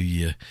do to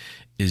you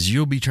is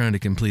you'll be trying to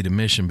complete a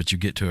mission, but you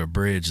get to a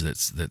bridge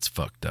that's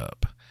fucked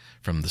up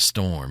from the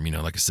storm.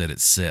 Like I said,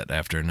 it's set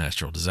after a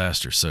natural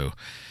disaster. So,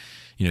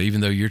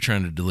 even though you're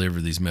trying to deliver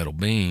these metal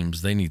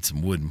beams, they need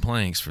some wooden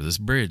planks for this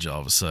bridge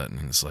all of a sudden.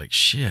 And it's like,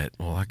 shit,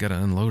 well, I got to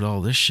unload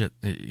all this shit.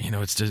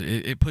 It's just,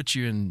 it puts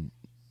you in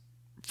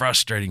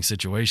frustrating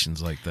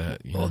situations like that.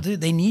 Well,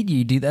 dude, they need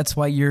you, dude. That's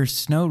why you're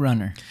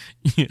SnowRunner.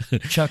 Yeah.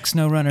 Chuck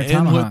SnowRunner Tomahawk.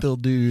 And what they'll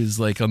do is,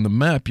 like, on the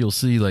map, you'll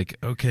see, like,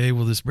 okay,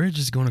 well, this bridge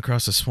is going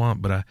across a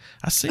swamp, but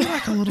I see,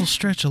 like, a little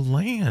stretch of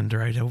land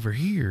right over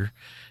here.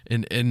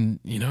 And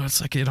it's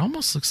like, it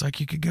almost looks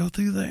like you could go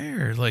through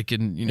there. Like,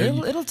 and,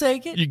 it'll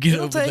take it. You get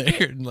over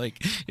there, and,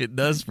 like, it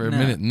does for a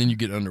minute, and then you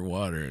get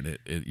underwater,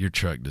 and your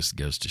truck just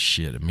goes to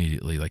shit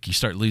immediately. Like, you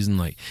start losing,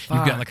 like,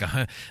 you've got, like,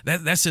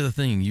 that's the other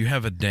thing. You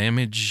have a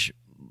damage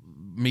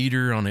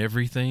meter on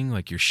everything,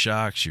 like your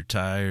shocks, your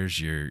tires,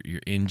 your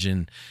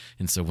engine,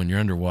 and so when you're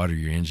underwater,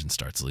 your engine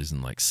starts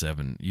losing like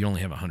 7. You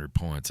only have 100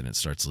 points, and it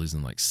starts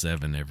losing like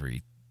 7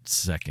 every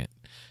second.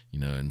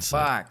 And so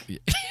fuck.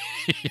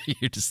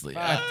 You're just like,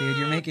 fuck, dude,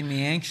 you're making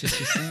me anxious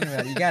just thinking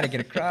about it. You got to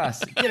get across,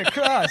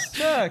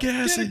 Chuck.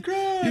 Gas get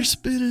across. You're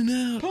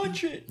spinning out.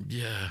 Punch it.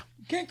 Yeah.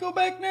 You can't go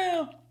back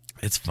now.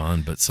 It's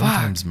fun, but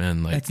sometimes,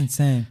 man, like that's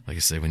insane. Like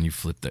I say, when you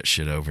flip that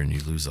shit over and you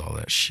lose all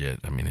that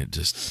shit, I mean, it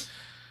just.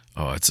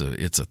 Oh, it's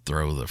a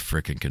throw the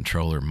frickin'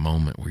 controller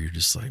moment where you're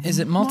just like, is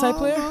it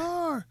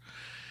multiplayer?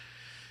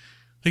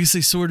 Like I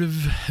say, sort of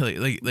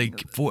like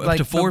up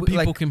to 4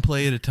 people can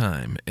play at a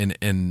time,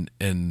 and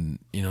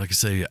like I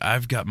say,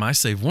 I've got my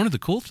save. One of the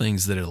cool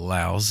things that it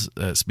allows,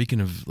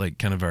 speaking of like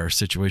kind of our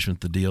situation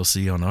with the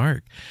DLC on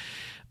Ark,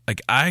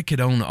 like I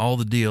could own all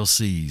the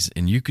DLCs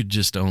and you could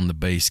just own the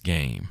base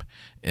game.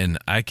 And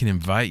I can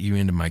invite you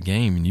into my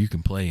game, and you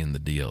can play in the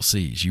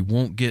DLCs. You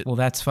won't get. Well,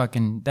 that's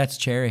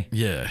cherry.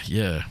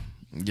 Yeah.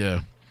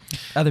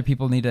 Other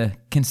people need to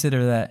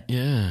consider that.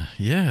 Yeah.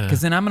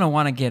 Because then I'm gonna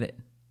want to get it.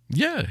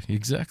 Yeah,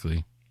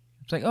 exactly.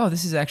 It's like, oh,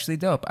 this is actually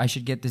dope. I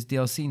should get this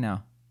DLC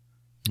now.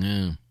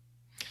 Yeah.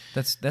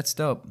 That's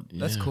dope.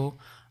 That's cool.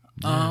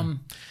 Yeah.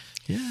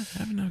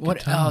 Having a good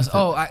what time else?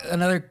 Oh,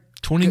 another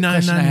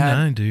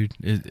 $29.99, dude.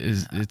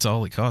 It's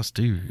all it costs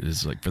too.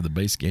 Is like for the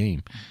base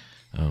game.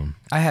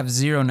 I have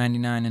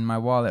 $0.99 in my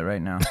wallet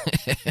right now.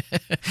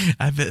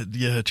 I bet,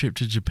 a trip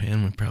to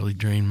Japan would probably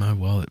drain my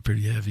wallet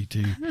pretty heavy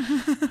too.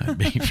 I'd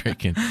be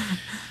freaking.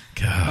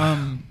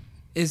 God.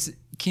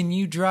 Can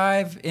you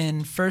drive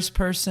in first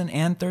person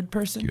and third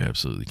person? You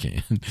absolutely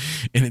can,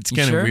 and it's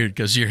kind of weird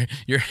because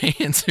your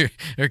hands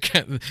are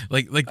kind of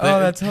like. Oh,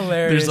 that's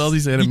hilarious! There's all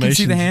these animations.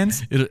 You can see the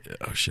hands.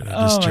 Oh shit!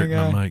 I just tripped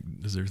my mic.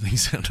 Does everything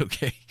sound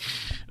okay?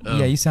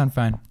 Yeah, you sound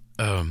fine.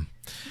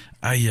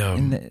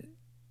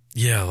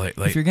 Yeah, like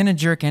if you're gonna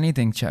jerk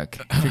anything, Chuck.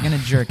 If you're gonna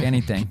jerk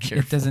anything,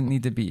 it doesn't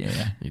need to be.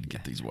 Need to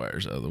get these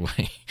wires out of the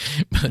way,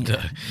 but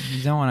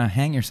you don't want to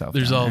hang yourself.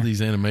 There's all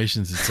these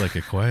animations. It's like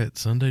a quiet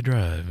Sunday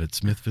drive at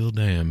Smithfield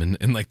Dam,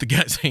 and like the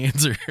guy's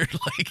hands are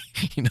like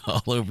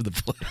all over the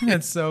place.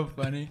 That's so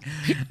funny.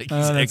 Like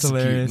he's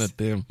executing that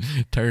damn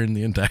turn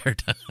the entire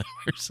time.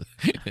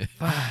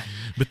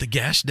 But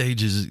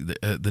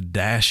the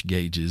dash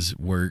gauges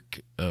work,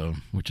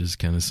 which is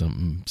kind of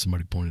something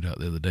somebody pointed out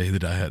the other day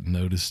that I hadn't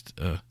noticed.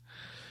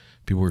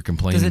 People were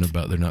complaining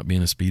about there not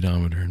being a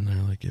speedometer, and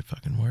they're like, it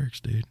fucking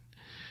works, dude.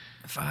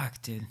 Fuck,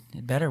 dude.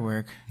 It better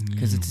work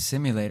because it's a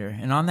simulator.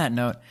 And on that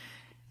note,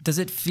 does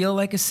it feel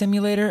like a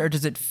simulator, or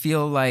does it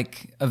feel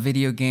like a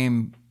video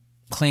game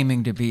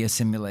claiming to be a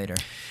simulator?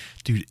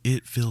 Dude,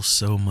 it feels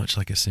so much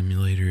like a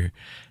simulator.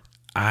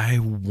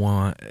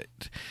 It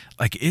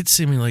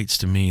simulates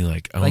to me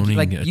like owning a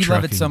trucking. You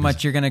love it so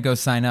much, you're going to go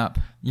sign up.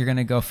 You're going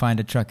to go find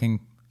a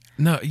trucking.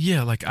 No,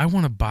 yeah, like I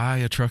want to buy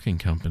a trucking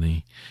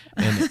company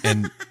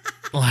and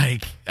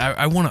like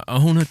I want to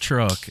own a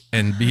truck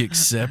and be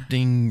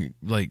accepting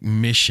like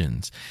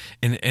missions.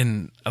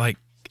 And like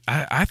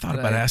I thought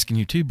about asking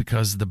you too,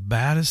 because the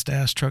baddest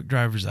ass truck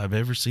drivers I've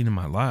ever seen in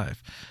my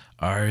life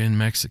are in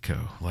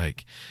Mexico.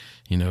 Like,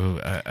 you know,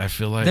 I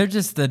feel like they're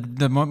just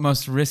the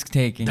most risk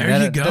taking.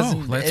 There you go.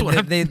 That's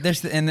what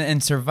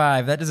and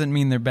survive. That doesn't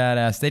mean they're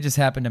badass. They just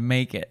happen to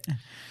make it.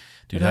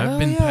 Dude, I've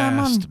been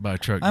passed by a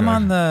truck driver. I'm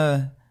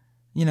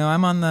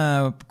on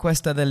the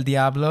Cuesta del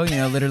Diablo, you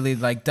know, literally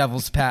like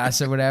Devil's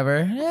Pass or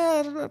whatever.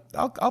 Yeah,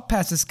 I'll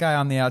pass this guy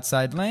on the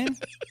outside lane.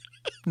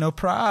 No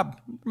prob.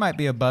 Might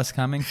be a bus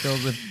coming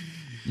filled with,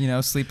 you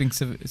know, sleeping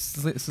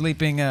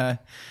citizens.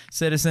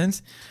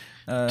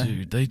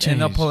 Dude, they changed. And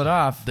they'll pull it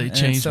off. They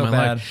changed my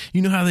life.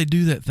 You know how they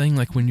do that thing,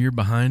 like when you're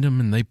behind them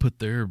and they put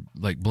their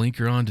like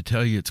blinker on to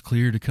tell you it's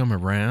clear to come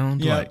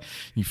around? Yeah. Like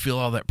you feel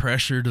all that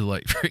pressure to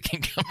like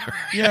freaking come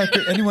around. Yeah,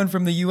 anyone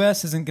from the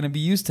U.S. isn't going to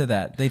be used to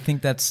that. They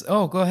think that's,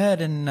 go ahead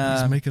and...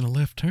 He's making a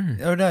left turn.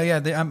 Oh, no, yeah,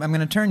 I'm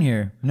going to turn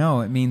here. No,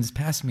 it means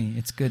pass me.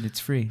 It's good. It's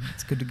free.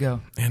 It's good to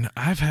go. And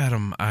I've had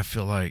them, I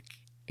feel like,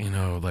 you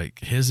know, like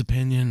his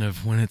opinion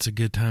of when it's a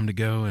good time to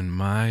go and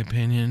my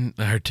opinion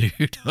are two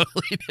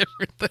totally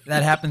different things.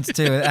 That happens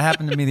too. That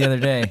happened to me the other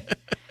day.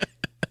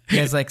 You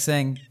guys like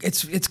saying,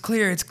 it's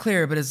clear,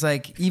 but it's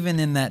like, even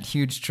in that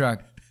huge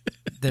truck,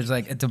 there's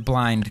like, it's a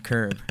blind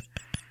curb.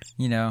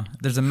 You know,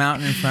 there's a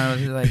mountain in front of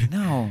it. You're like,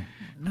 no.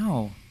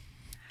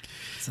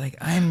 It's like,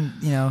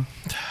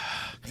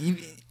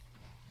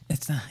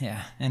 it's not,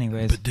 yeah,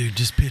 anyways. But dude,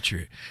 just picture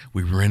it.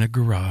 We rent a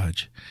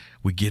garage.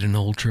 We get an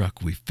old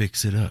truck, we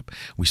fix it up.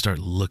 We start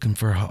looking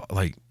for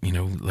like, you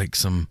know, like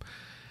some,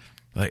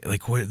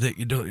 like what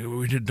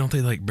don't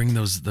they like bring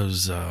those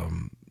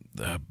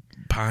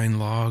pine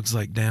logs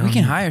like down? We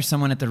can hire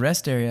someone at the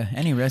rest area,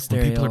 any rest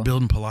area. People are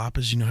building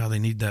palapas. You know how they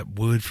need that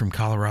wood from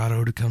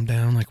Colorado to come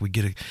down. Like we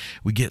get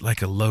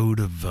like a load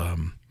of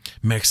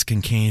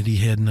Mexican candy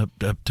heading up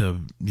to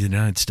the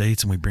United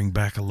States, and we bring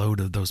back a load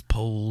of those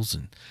poles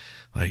and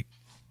like.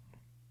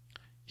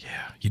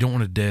 Yeah, you don't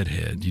want a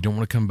deadhead. You don't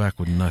want to come back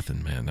with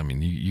nothing, man. I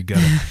mean, you got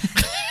to...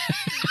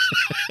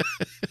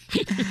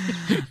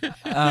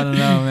 I don't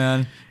know,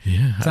 man.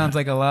 Yeah. Sounds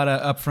like a lot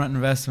of upfront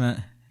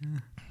investment.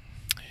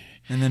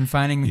 And then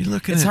finding...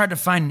 It's hard to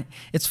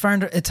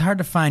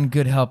find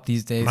good help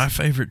these days. My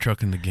favorite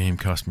truck in the game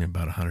cost me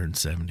about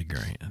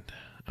 $170,000.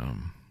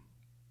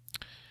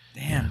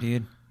 Damn,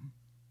 dude.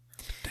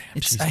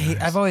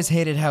 I've always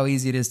hated how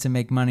easy it is to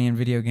make money in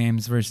video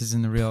games versus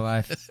in the real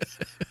life.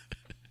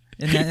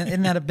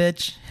 Isn't that a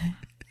bitch?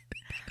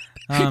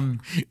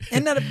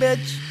 Isn't that a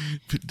bitch?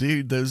 But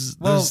dude, those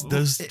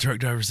truck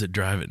drivers that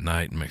drive at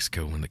night in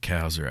Mexico when the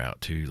cows are out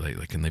too,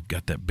 like and they've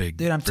got that big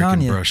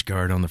freaking brush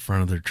guard on the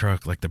front of their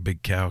truck, like the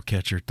big cow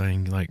catcher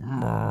thing, like.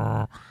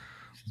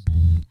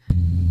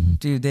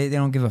 Dude, they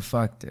don't give a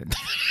fuck, dude.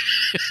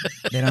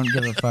 They don't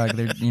give a fuck.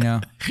 They're, you know.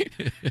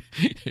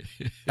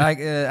 I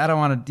don't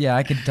want to. Yeah,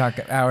 I could talk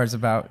hours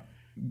about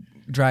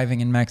driving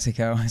in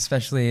Mexico,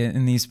 especially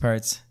in these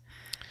parts.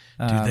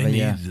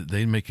 Dude,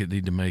 they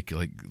need to make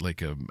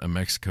like a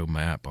Mexico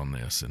map on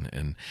this,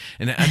 and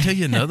I tell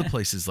you, in other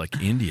places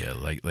like India,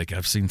 like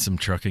I've seen some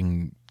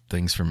trucking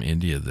things from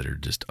India that are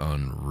just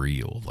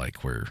unreal,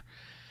 like where,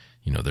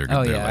 you know,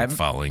 they're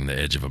following the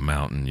edge of a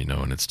mountain, you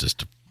know, and it's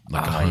just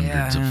like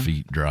hundreds of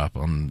feet drop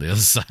on the other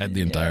side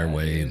the entire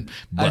way, and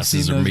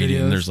buses are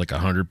meeting. Videos. There's like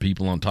 100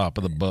 people on top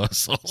of the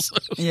bus also.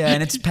 Yeah,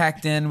 and it's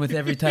packed in with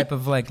every type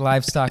of like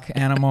livestock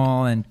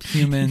animal and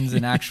humans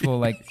and actual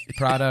like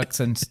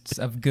products and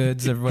of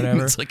goods or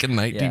whatever. It's like a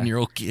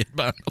 19-year-old kid.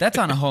 That's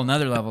on a whole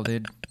nother level,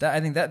 dude. I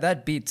think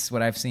that beats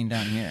what I've seen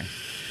down here.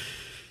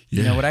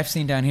 Yeah. You know, what I've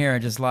seen down here are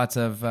just lots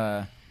of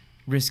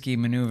risky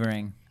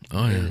maneuvering.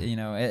 Oh, yeah. You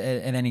know,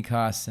 at any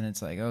cost, and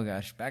it's like, oh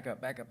gosh, back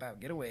up, out,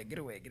 get away.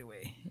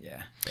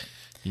 Yeah.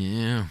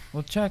 Yeah.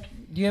 Well, Chuck,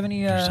 do you have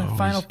any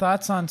final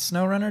thoughts on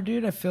SnowRunner,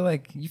 dude? I feel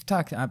like you've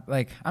talked.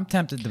 I'm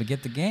tempted to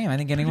get the game. I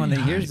think anyone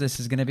that hears this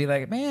is going to be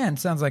like, man,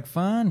 sounds like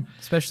fun,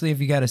 especially if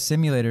you got a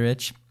simulator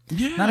itch.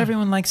 Yeah. Not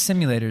everyone likes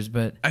simulators,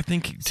 but I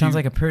think it sounds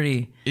like a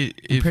pretty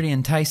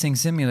enticing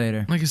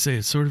simulator. Like I say,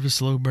 it's sort of a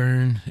slow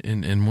burn,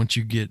 and once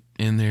you get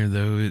in there,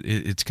 though,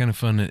 it's kind of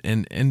fun,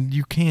 and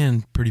you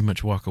can pretty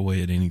much walk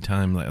away at any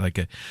time. Like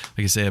I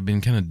say, I've been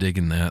kind of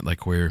digging that,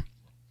 like where,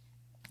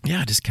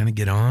 yeah, just kind of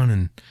get on,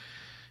 and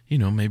you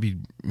know, maybe,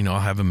 you know, I'll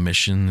have a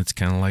mission that's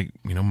kind of like,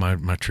 you know,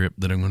 my trip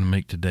that I'm going to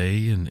make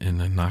today,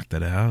 and I knock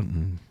that out,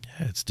 and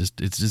it's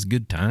just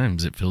good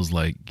times. It feels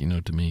like, you know,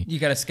 to me. You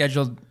got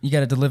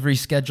a delivery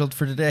scheduled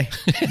for today.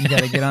 You got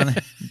to get on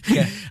it.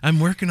 Yeah. I'm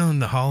working on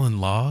the hauling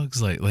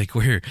logs, like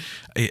where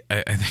I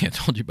think I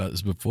told you about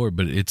this before,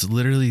 but it's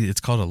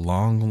called a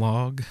long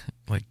log.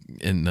 Like,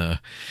 and I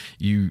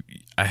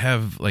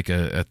have like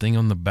a thing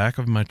on the back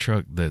of my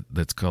truck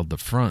that's called the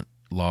front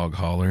log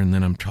hauler, and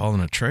then I'm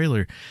hauling a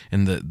trailer,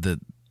 and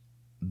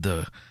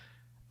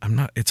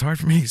it's hard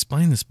for me to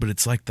explain this, but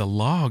it's like the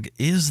log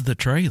is the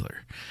trailer.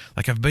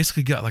 Like I've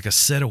basically got like a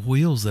set of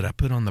wheels that I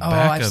put on the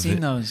back of it. Oh, I've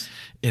seen those.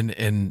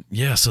 And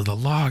yeah, so the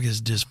log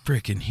is just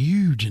freaking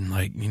huge, and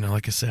like, you know,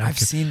 like I said, I've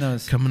seen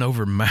those coming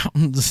over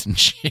mountains and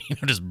shit, you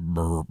know, just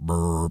burp.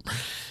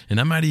 And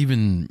I might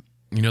even,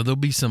 there'll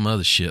be some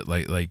other shit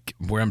like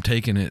where I'm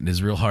taking it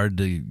is real hard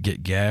to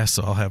get gas.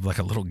 So I'll have like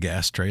a little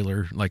gas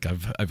trailer, like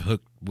I've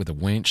hooked with a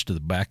winch to the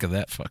back of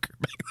that fucker,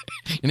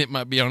 and it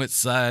might be on its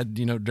side,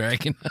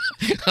 dragging on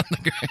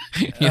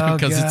the ground,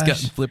 because it's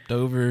gotten flipped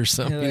over or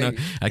something. Like,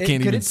 I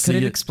can't even see it.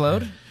 Could it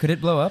explode? Could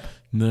it blow up?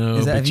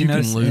 No, but you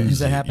can lose. Has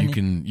that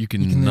happened? You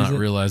can not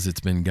realize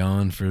it's been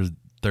gone for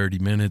 30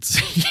 minutes.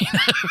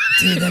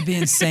 Dude, that'd be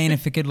insane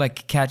if it could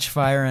like catch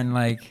fire and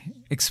like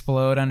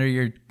explode under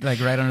your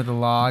right under the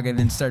log and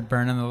then start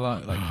burning the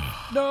log. Like,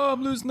 no,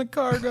 I'm losing the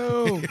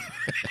cargo.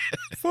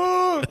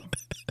 Fuck.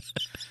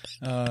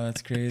 Oh,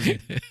 that's crazy.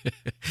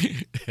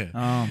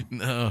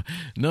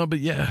 No, but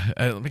yeah,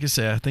 like I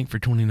say, I think for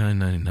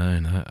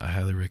 $29.99, I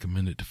highly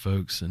recommend it to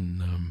folks.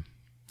 And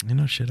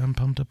shit, I'm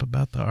pumped up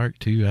about the Ark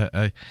too.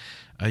 Like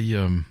I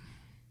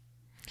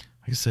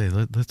say,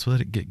 let's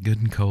let it get good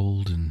and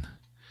cold and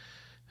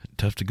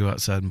tough to go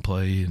outside and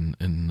play, and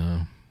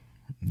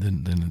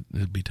then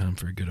it'd be time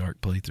for a good Ark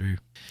playthrough.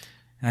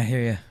 I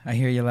hear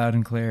you loud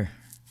and clear.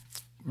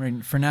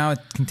 Right, for now, it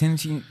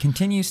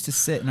continues to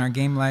sit in our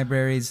game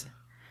libraries,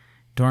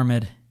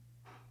 dormant,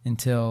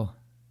 until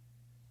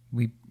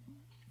we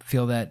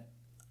feel that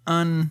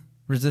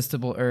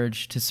unresistible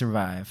urge to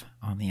survive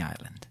on the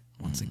island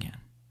once again.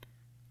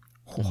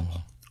 I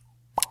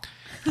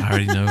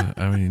already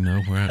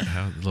know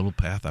how the little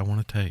path I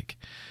want to take.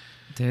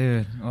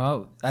 Dude,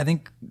 well, I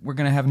think we're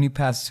going to have new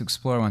paths to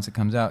explore once it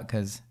comes out,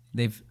 because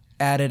they've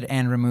added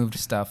and removed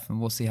stuff,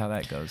 and we'll see how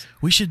that goes.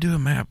 We should do a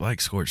map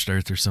like Scorched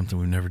Earth or something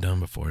we've never done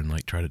before, and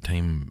like try to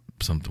tame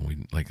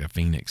something like a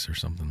phoenix or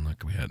something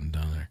like we hadn't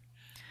done there.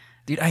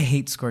 Dude, I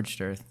hate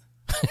Scorched Earth.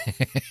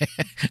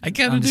 I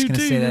kind of do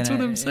too. That's what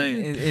I'm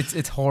saying.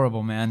 It's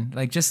horrible, man.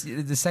 Like, just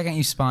the second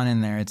you spawn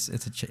in there,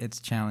 it's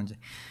challenging.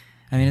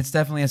 I mean, it's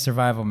definitely a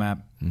survival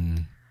map.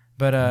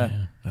 But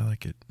yeah, I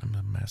like it. I'm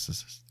a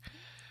masochist.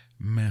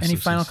 Any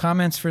final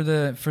comments for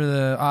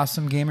the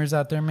awesome gamers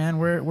out there, man?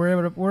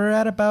 We're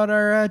at about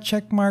our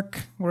check mark.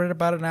 We're at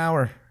about an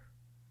hour.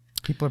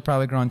 People are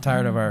probably growing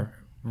tired of our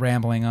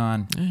rambling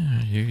on.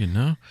 Yeah, you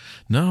know.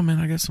 No, man,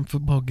 I got some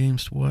football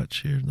games to watch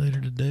here later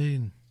today,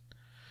 and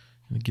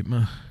get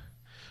a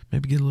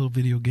little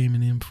video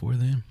gaming in before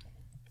then.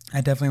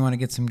 I definitely want to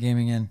get some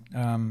gaming in.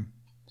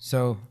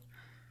 So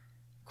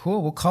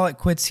cool. We'll call it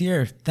quits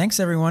here. Thanks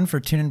everyone for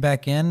tuning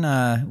back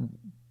in.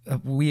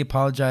 We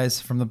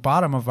apologize from the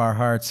bottom of our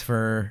hearts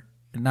for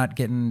not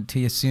getting to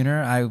you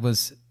sooner. I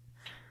was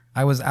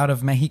out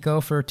of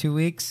Mexico for 2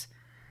 weeks.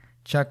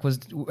 Chuck was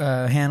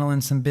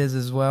handling some biz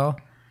as well.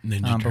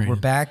 But we're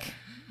back.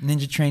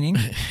 Ninja training.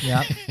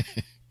 Yeah.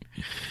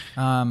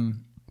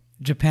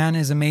 Japan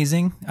is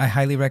amazing. I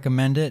highly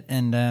recommend it.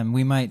 And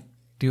we might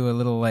do a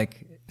little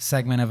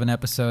segment of an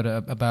episode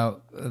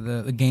about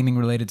the gaming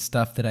related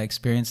stuff that I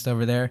experienced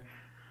over there.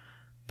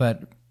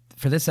 But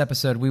for this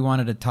episode, we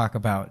wanted to talk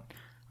about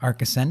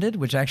Ark Ascended,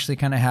 which actually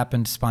kind of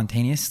happened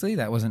spontaneously.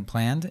 That wasn't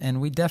planned. And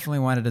we definitely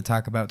wanted to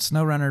talk about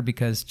SnowRunner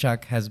because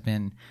Chuck has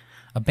been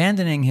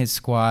abandoning his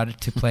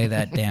squad to play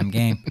that damn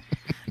game.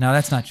 No,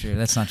 that's not true.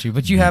 That's not true.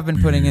 But you have been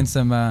putting in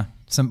some.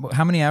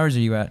 How many hours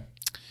are you at?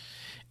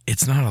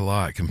 It's not a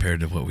lot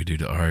compared to what we do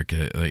to Ark.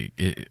 I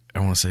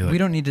want to say we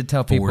don't need to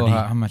tell 40, people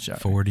how much.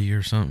 40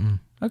 or something.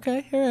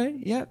 Okay, all right.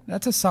 Yeah,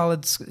 that's a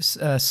solid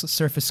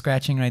surface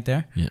scratching right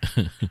there. Yeah.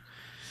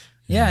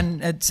 Yeah,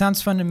 and it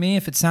sounds fun to me.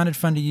 If it sounded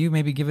fun to you,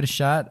 maybe give it a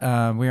shot.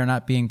 We are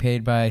not being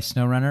paid by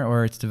SnowRunner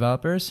or its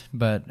developers,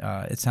 but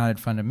it sounded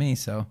fun to me,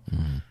 so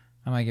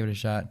I might give it a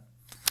shot.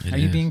 Are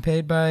you being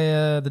paid by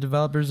the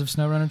developers of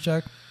SnowRunner,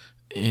 Chuck?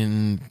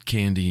 In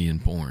candy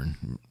and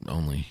porn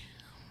only.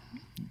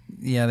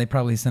 Yeah, they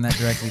probably send that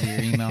directly to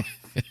your email.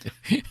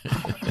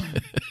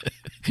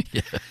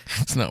 Yeah,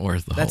 it's not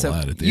worth the whole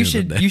lot at the end of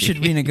the day. You should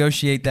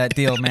renegotiate that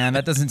deal, man.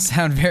 That doesn't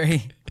sound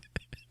very...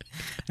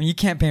 I mean, you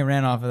can't pay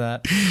rent off of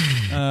that.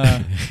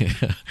 Yeah.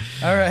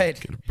 All right.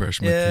 Gotta brush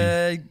my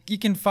teeth. You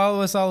can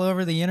follow us all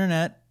over the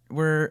internet.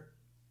 We're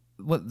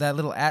that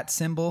little @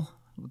 symbol,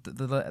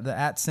 the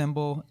 @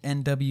 symbol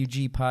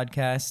NWG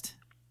podcast.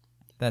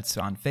 That's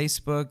on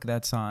Facebook.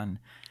 That's on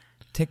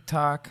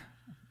TikTok,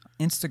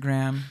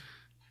 Instagram,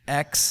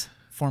 X,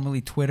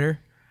 formerly Twitter,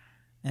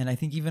 and I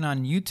think even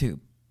on YouTube.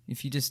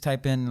 If you just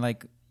type in the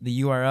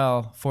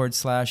URL /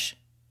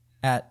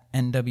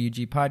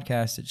 @NWG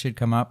podcast, it should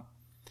come up.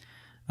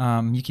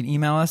 You can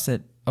email us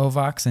at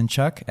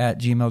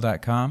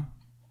ovoxandchuck@gmail.com.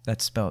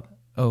 That's spelled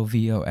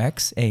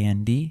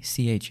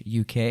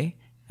OVOXANDCHUK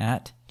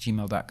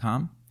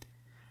 @gmail.com.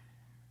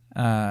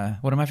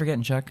 What am I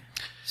forgetting, Chuck?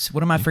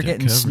 What am I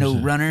forgetting,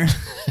 SnowRunner?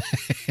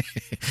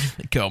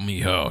 They call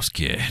me House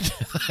Cat.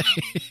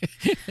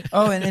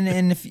 Oh,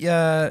 and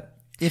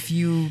if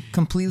you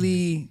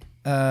completely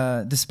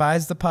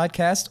despise the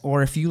podcast,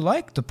 or if you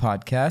like the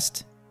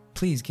podcast,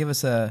 please give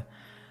us a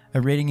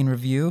rating and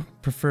review,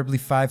 preferably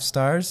 5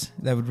 stars.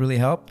 That would really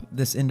help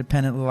this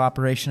independent little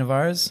operation of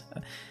ours.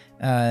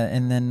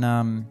 And then,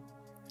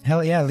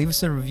 hell yeah, leave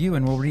us a review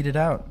and we'll read it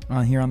out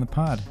here on the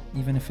pod,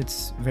 even if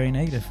it's very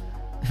negative.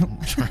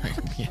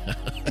 Yeah.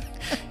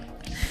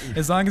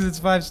 As long as it's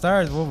 5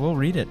 stars, we'll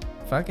read it.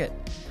 Fuck it.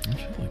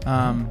 Absolutely.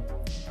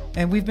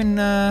 And we've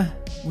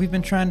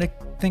been trying to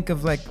think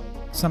of like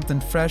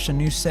something fresh, a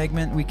new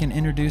segment we can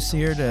introduce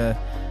here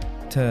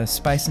to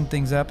spicing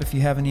things up. If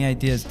you have any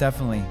ideas,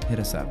 definitely hit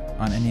us up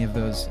on any of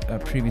those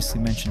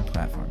previously mentioned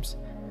platforms.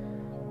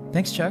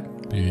 Thanks, Chuck.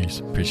 Peace.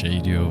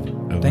 Appreciate you.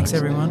 Thanks,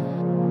 everyone.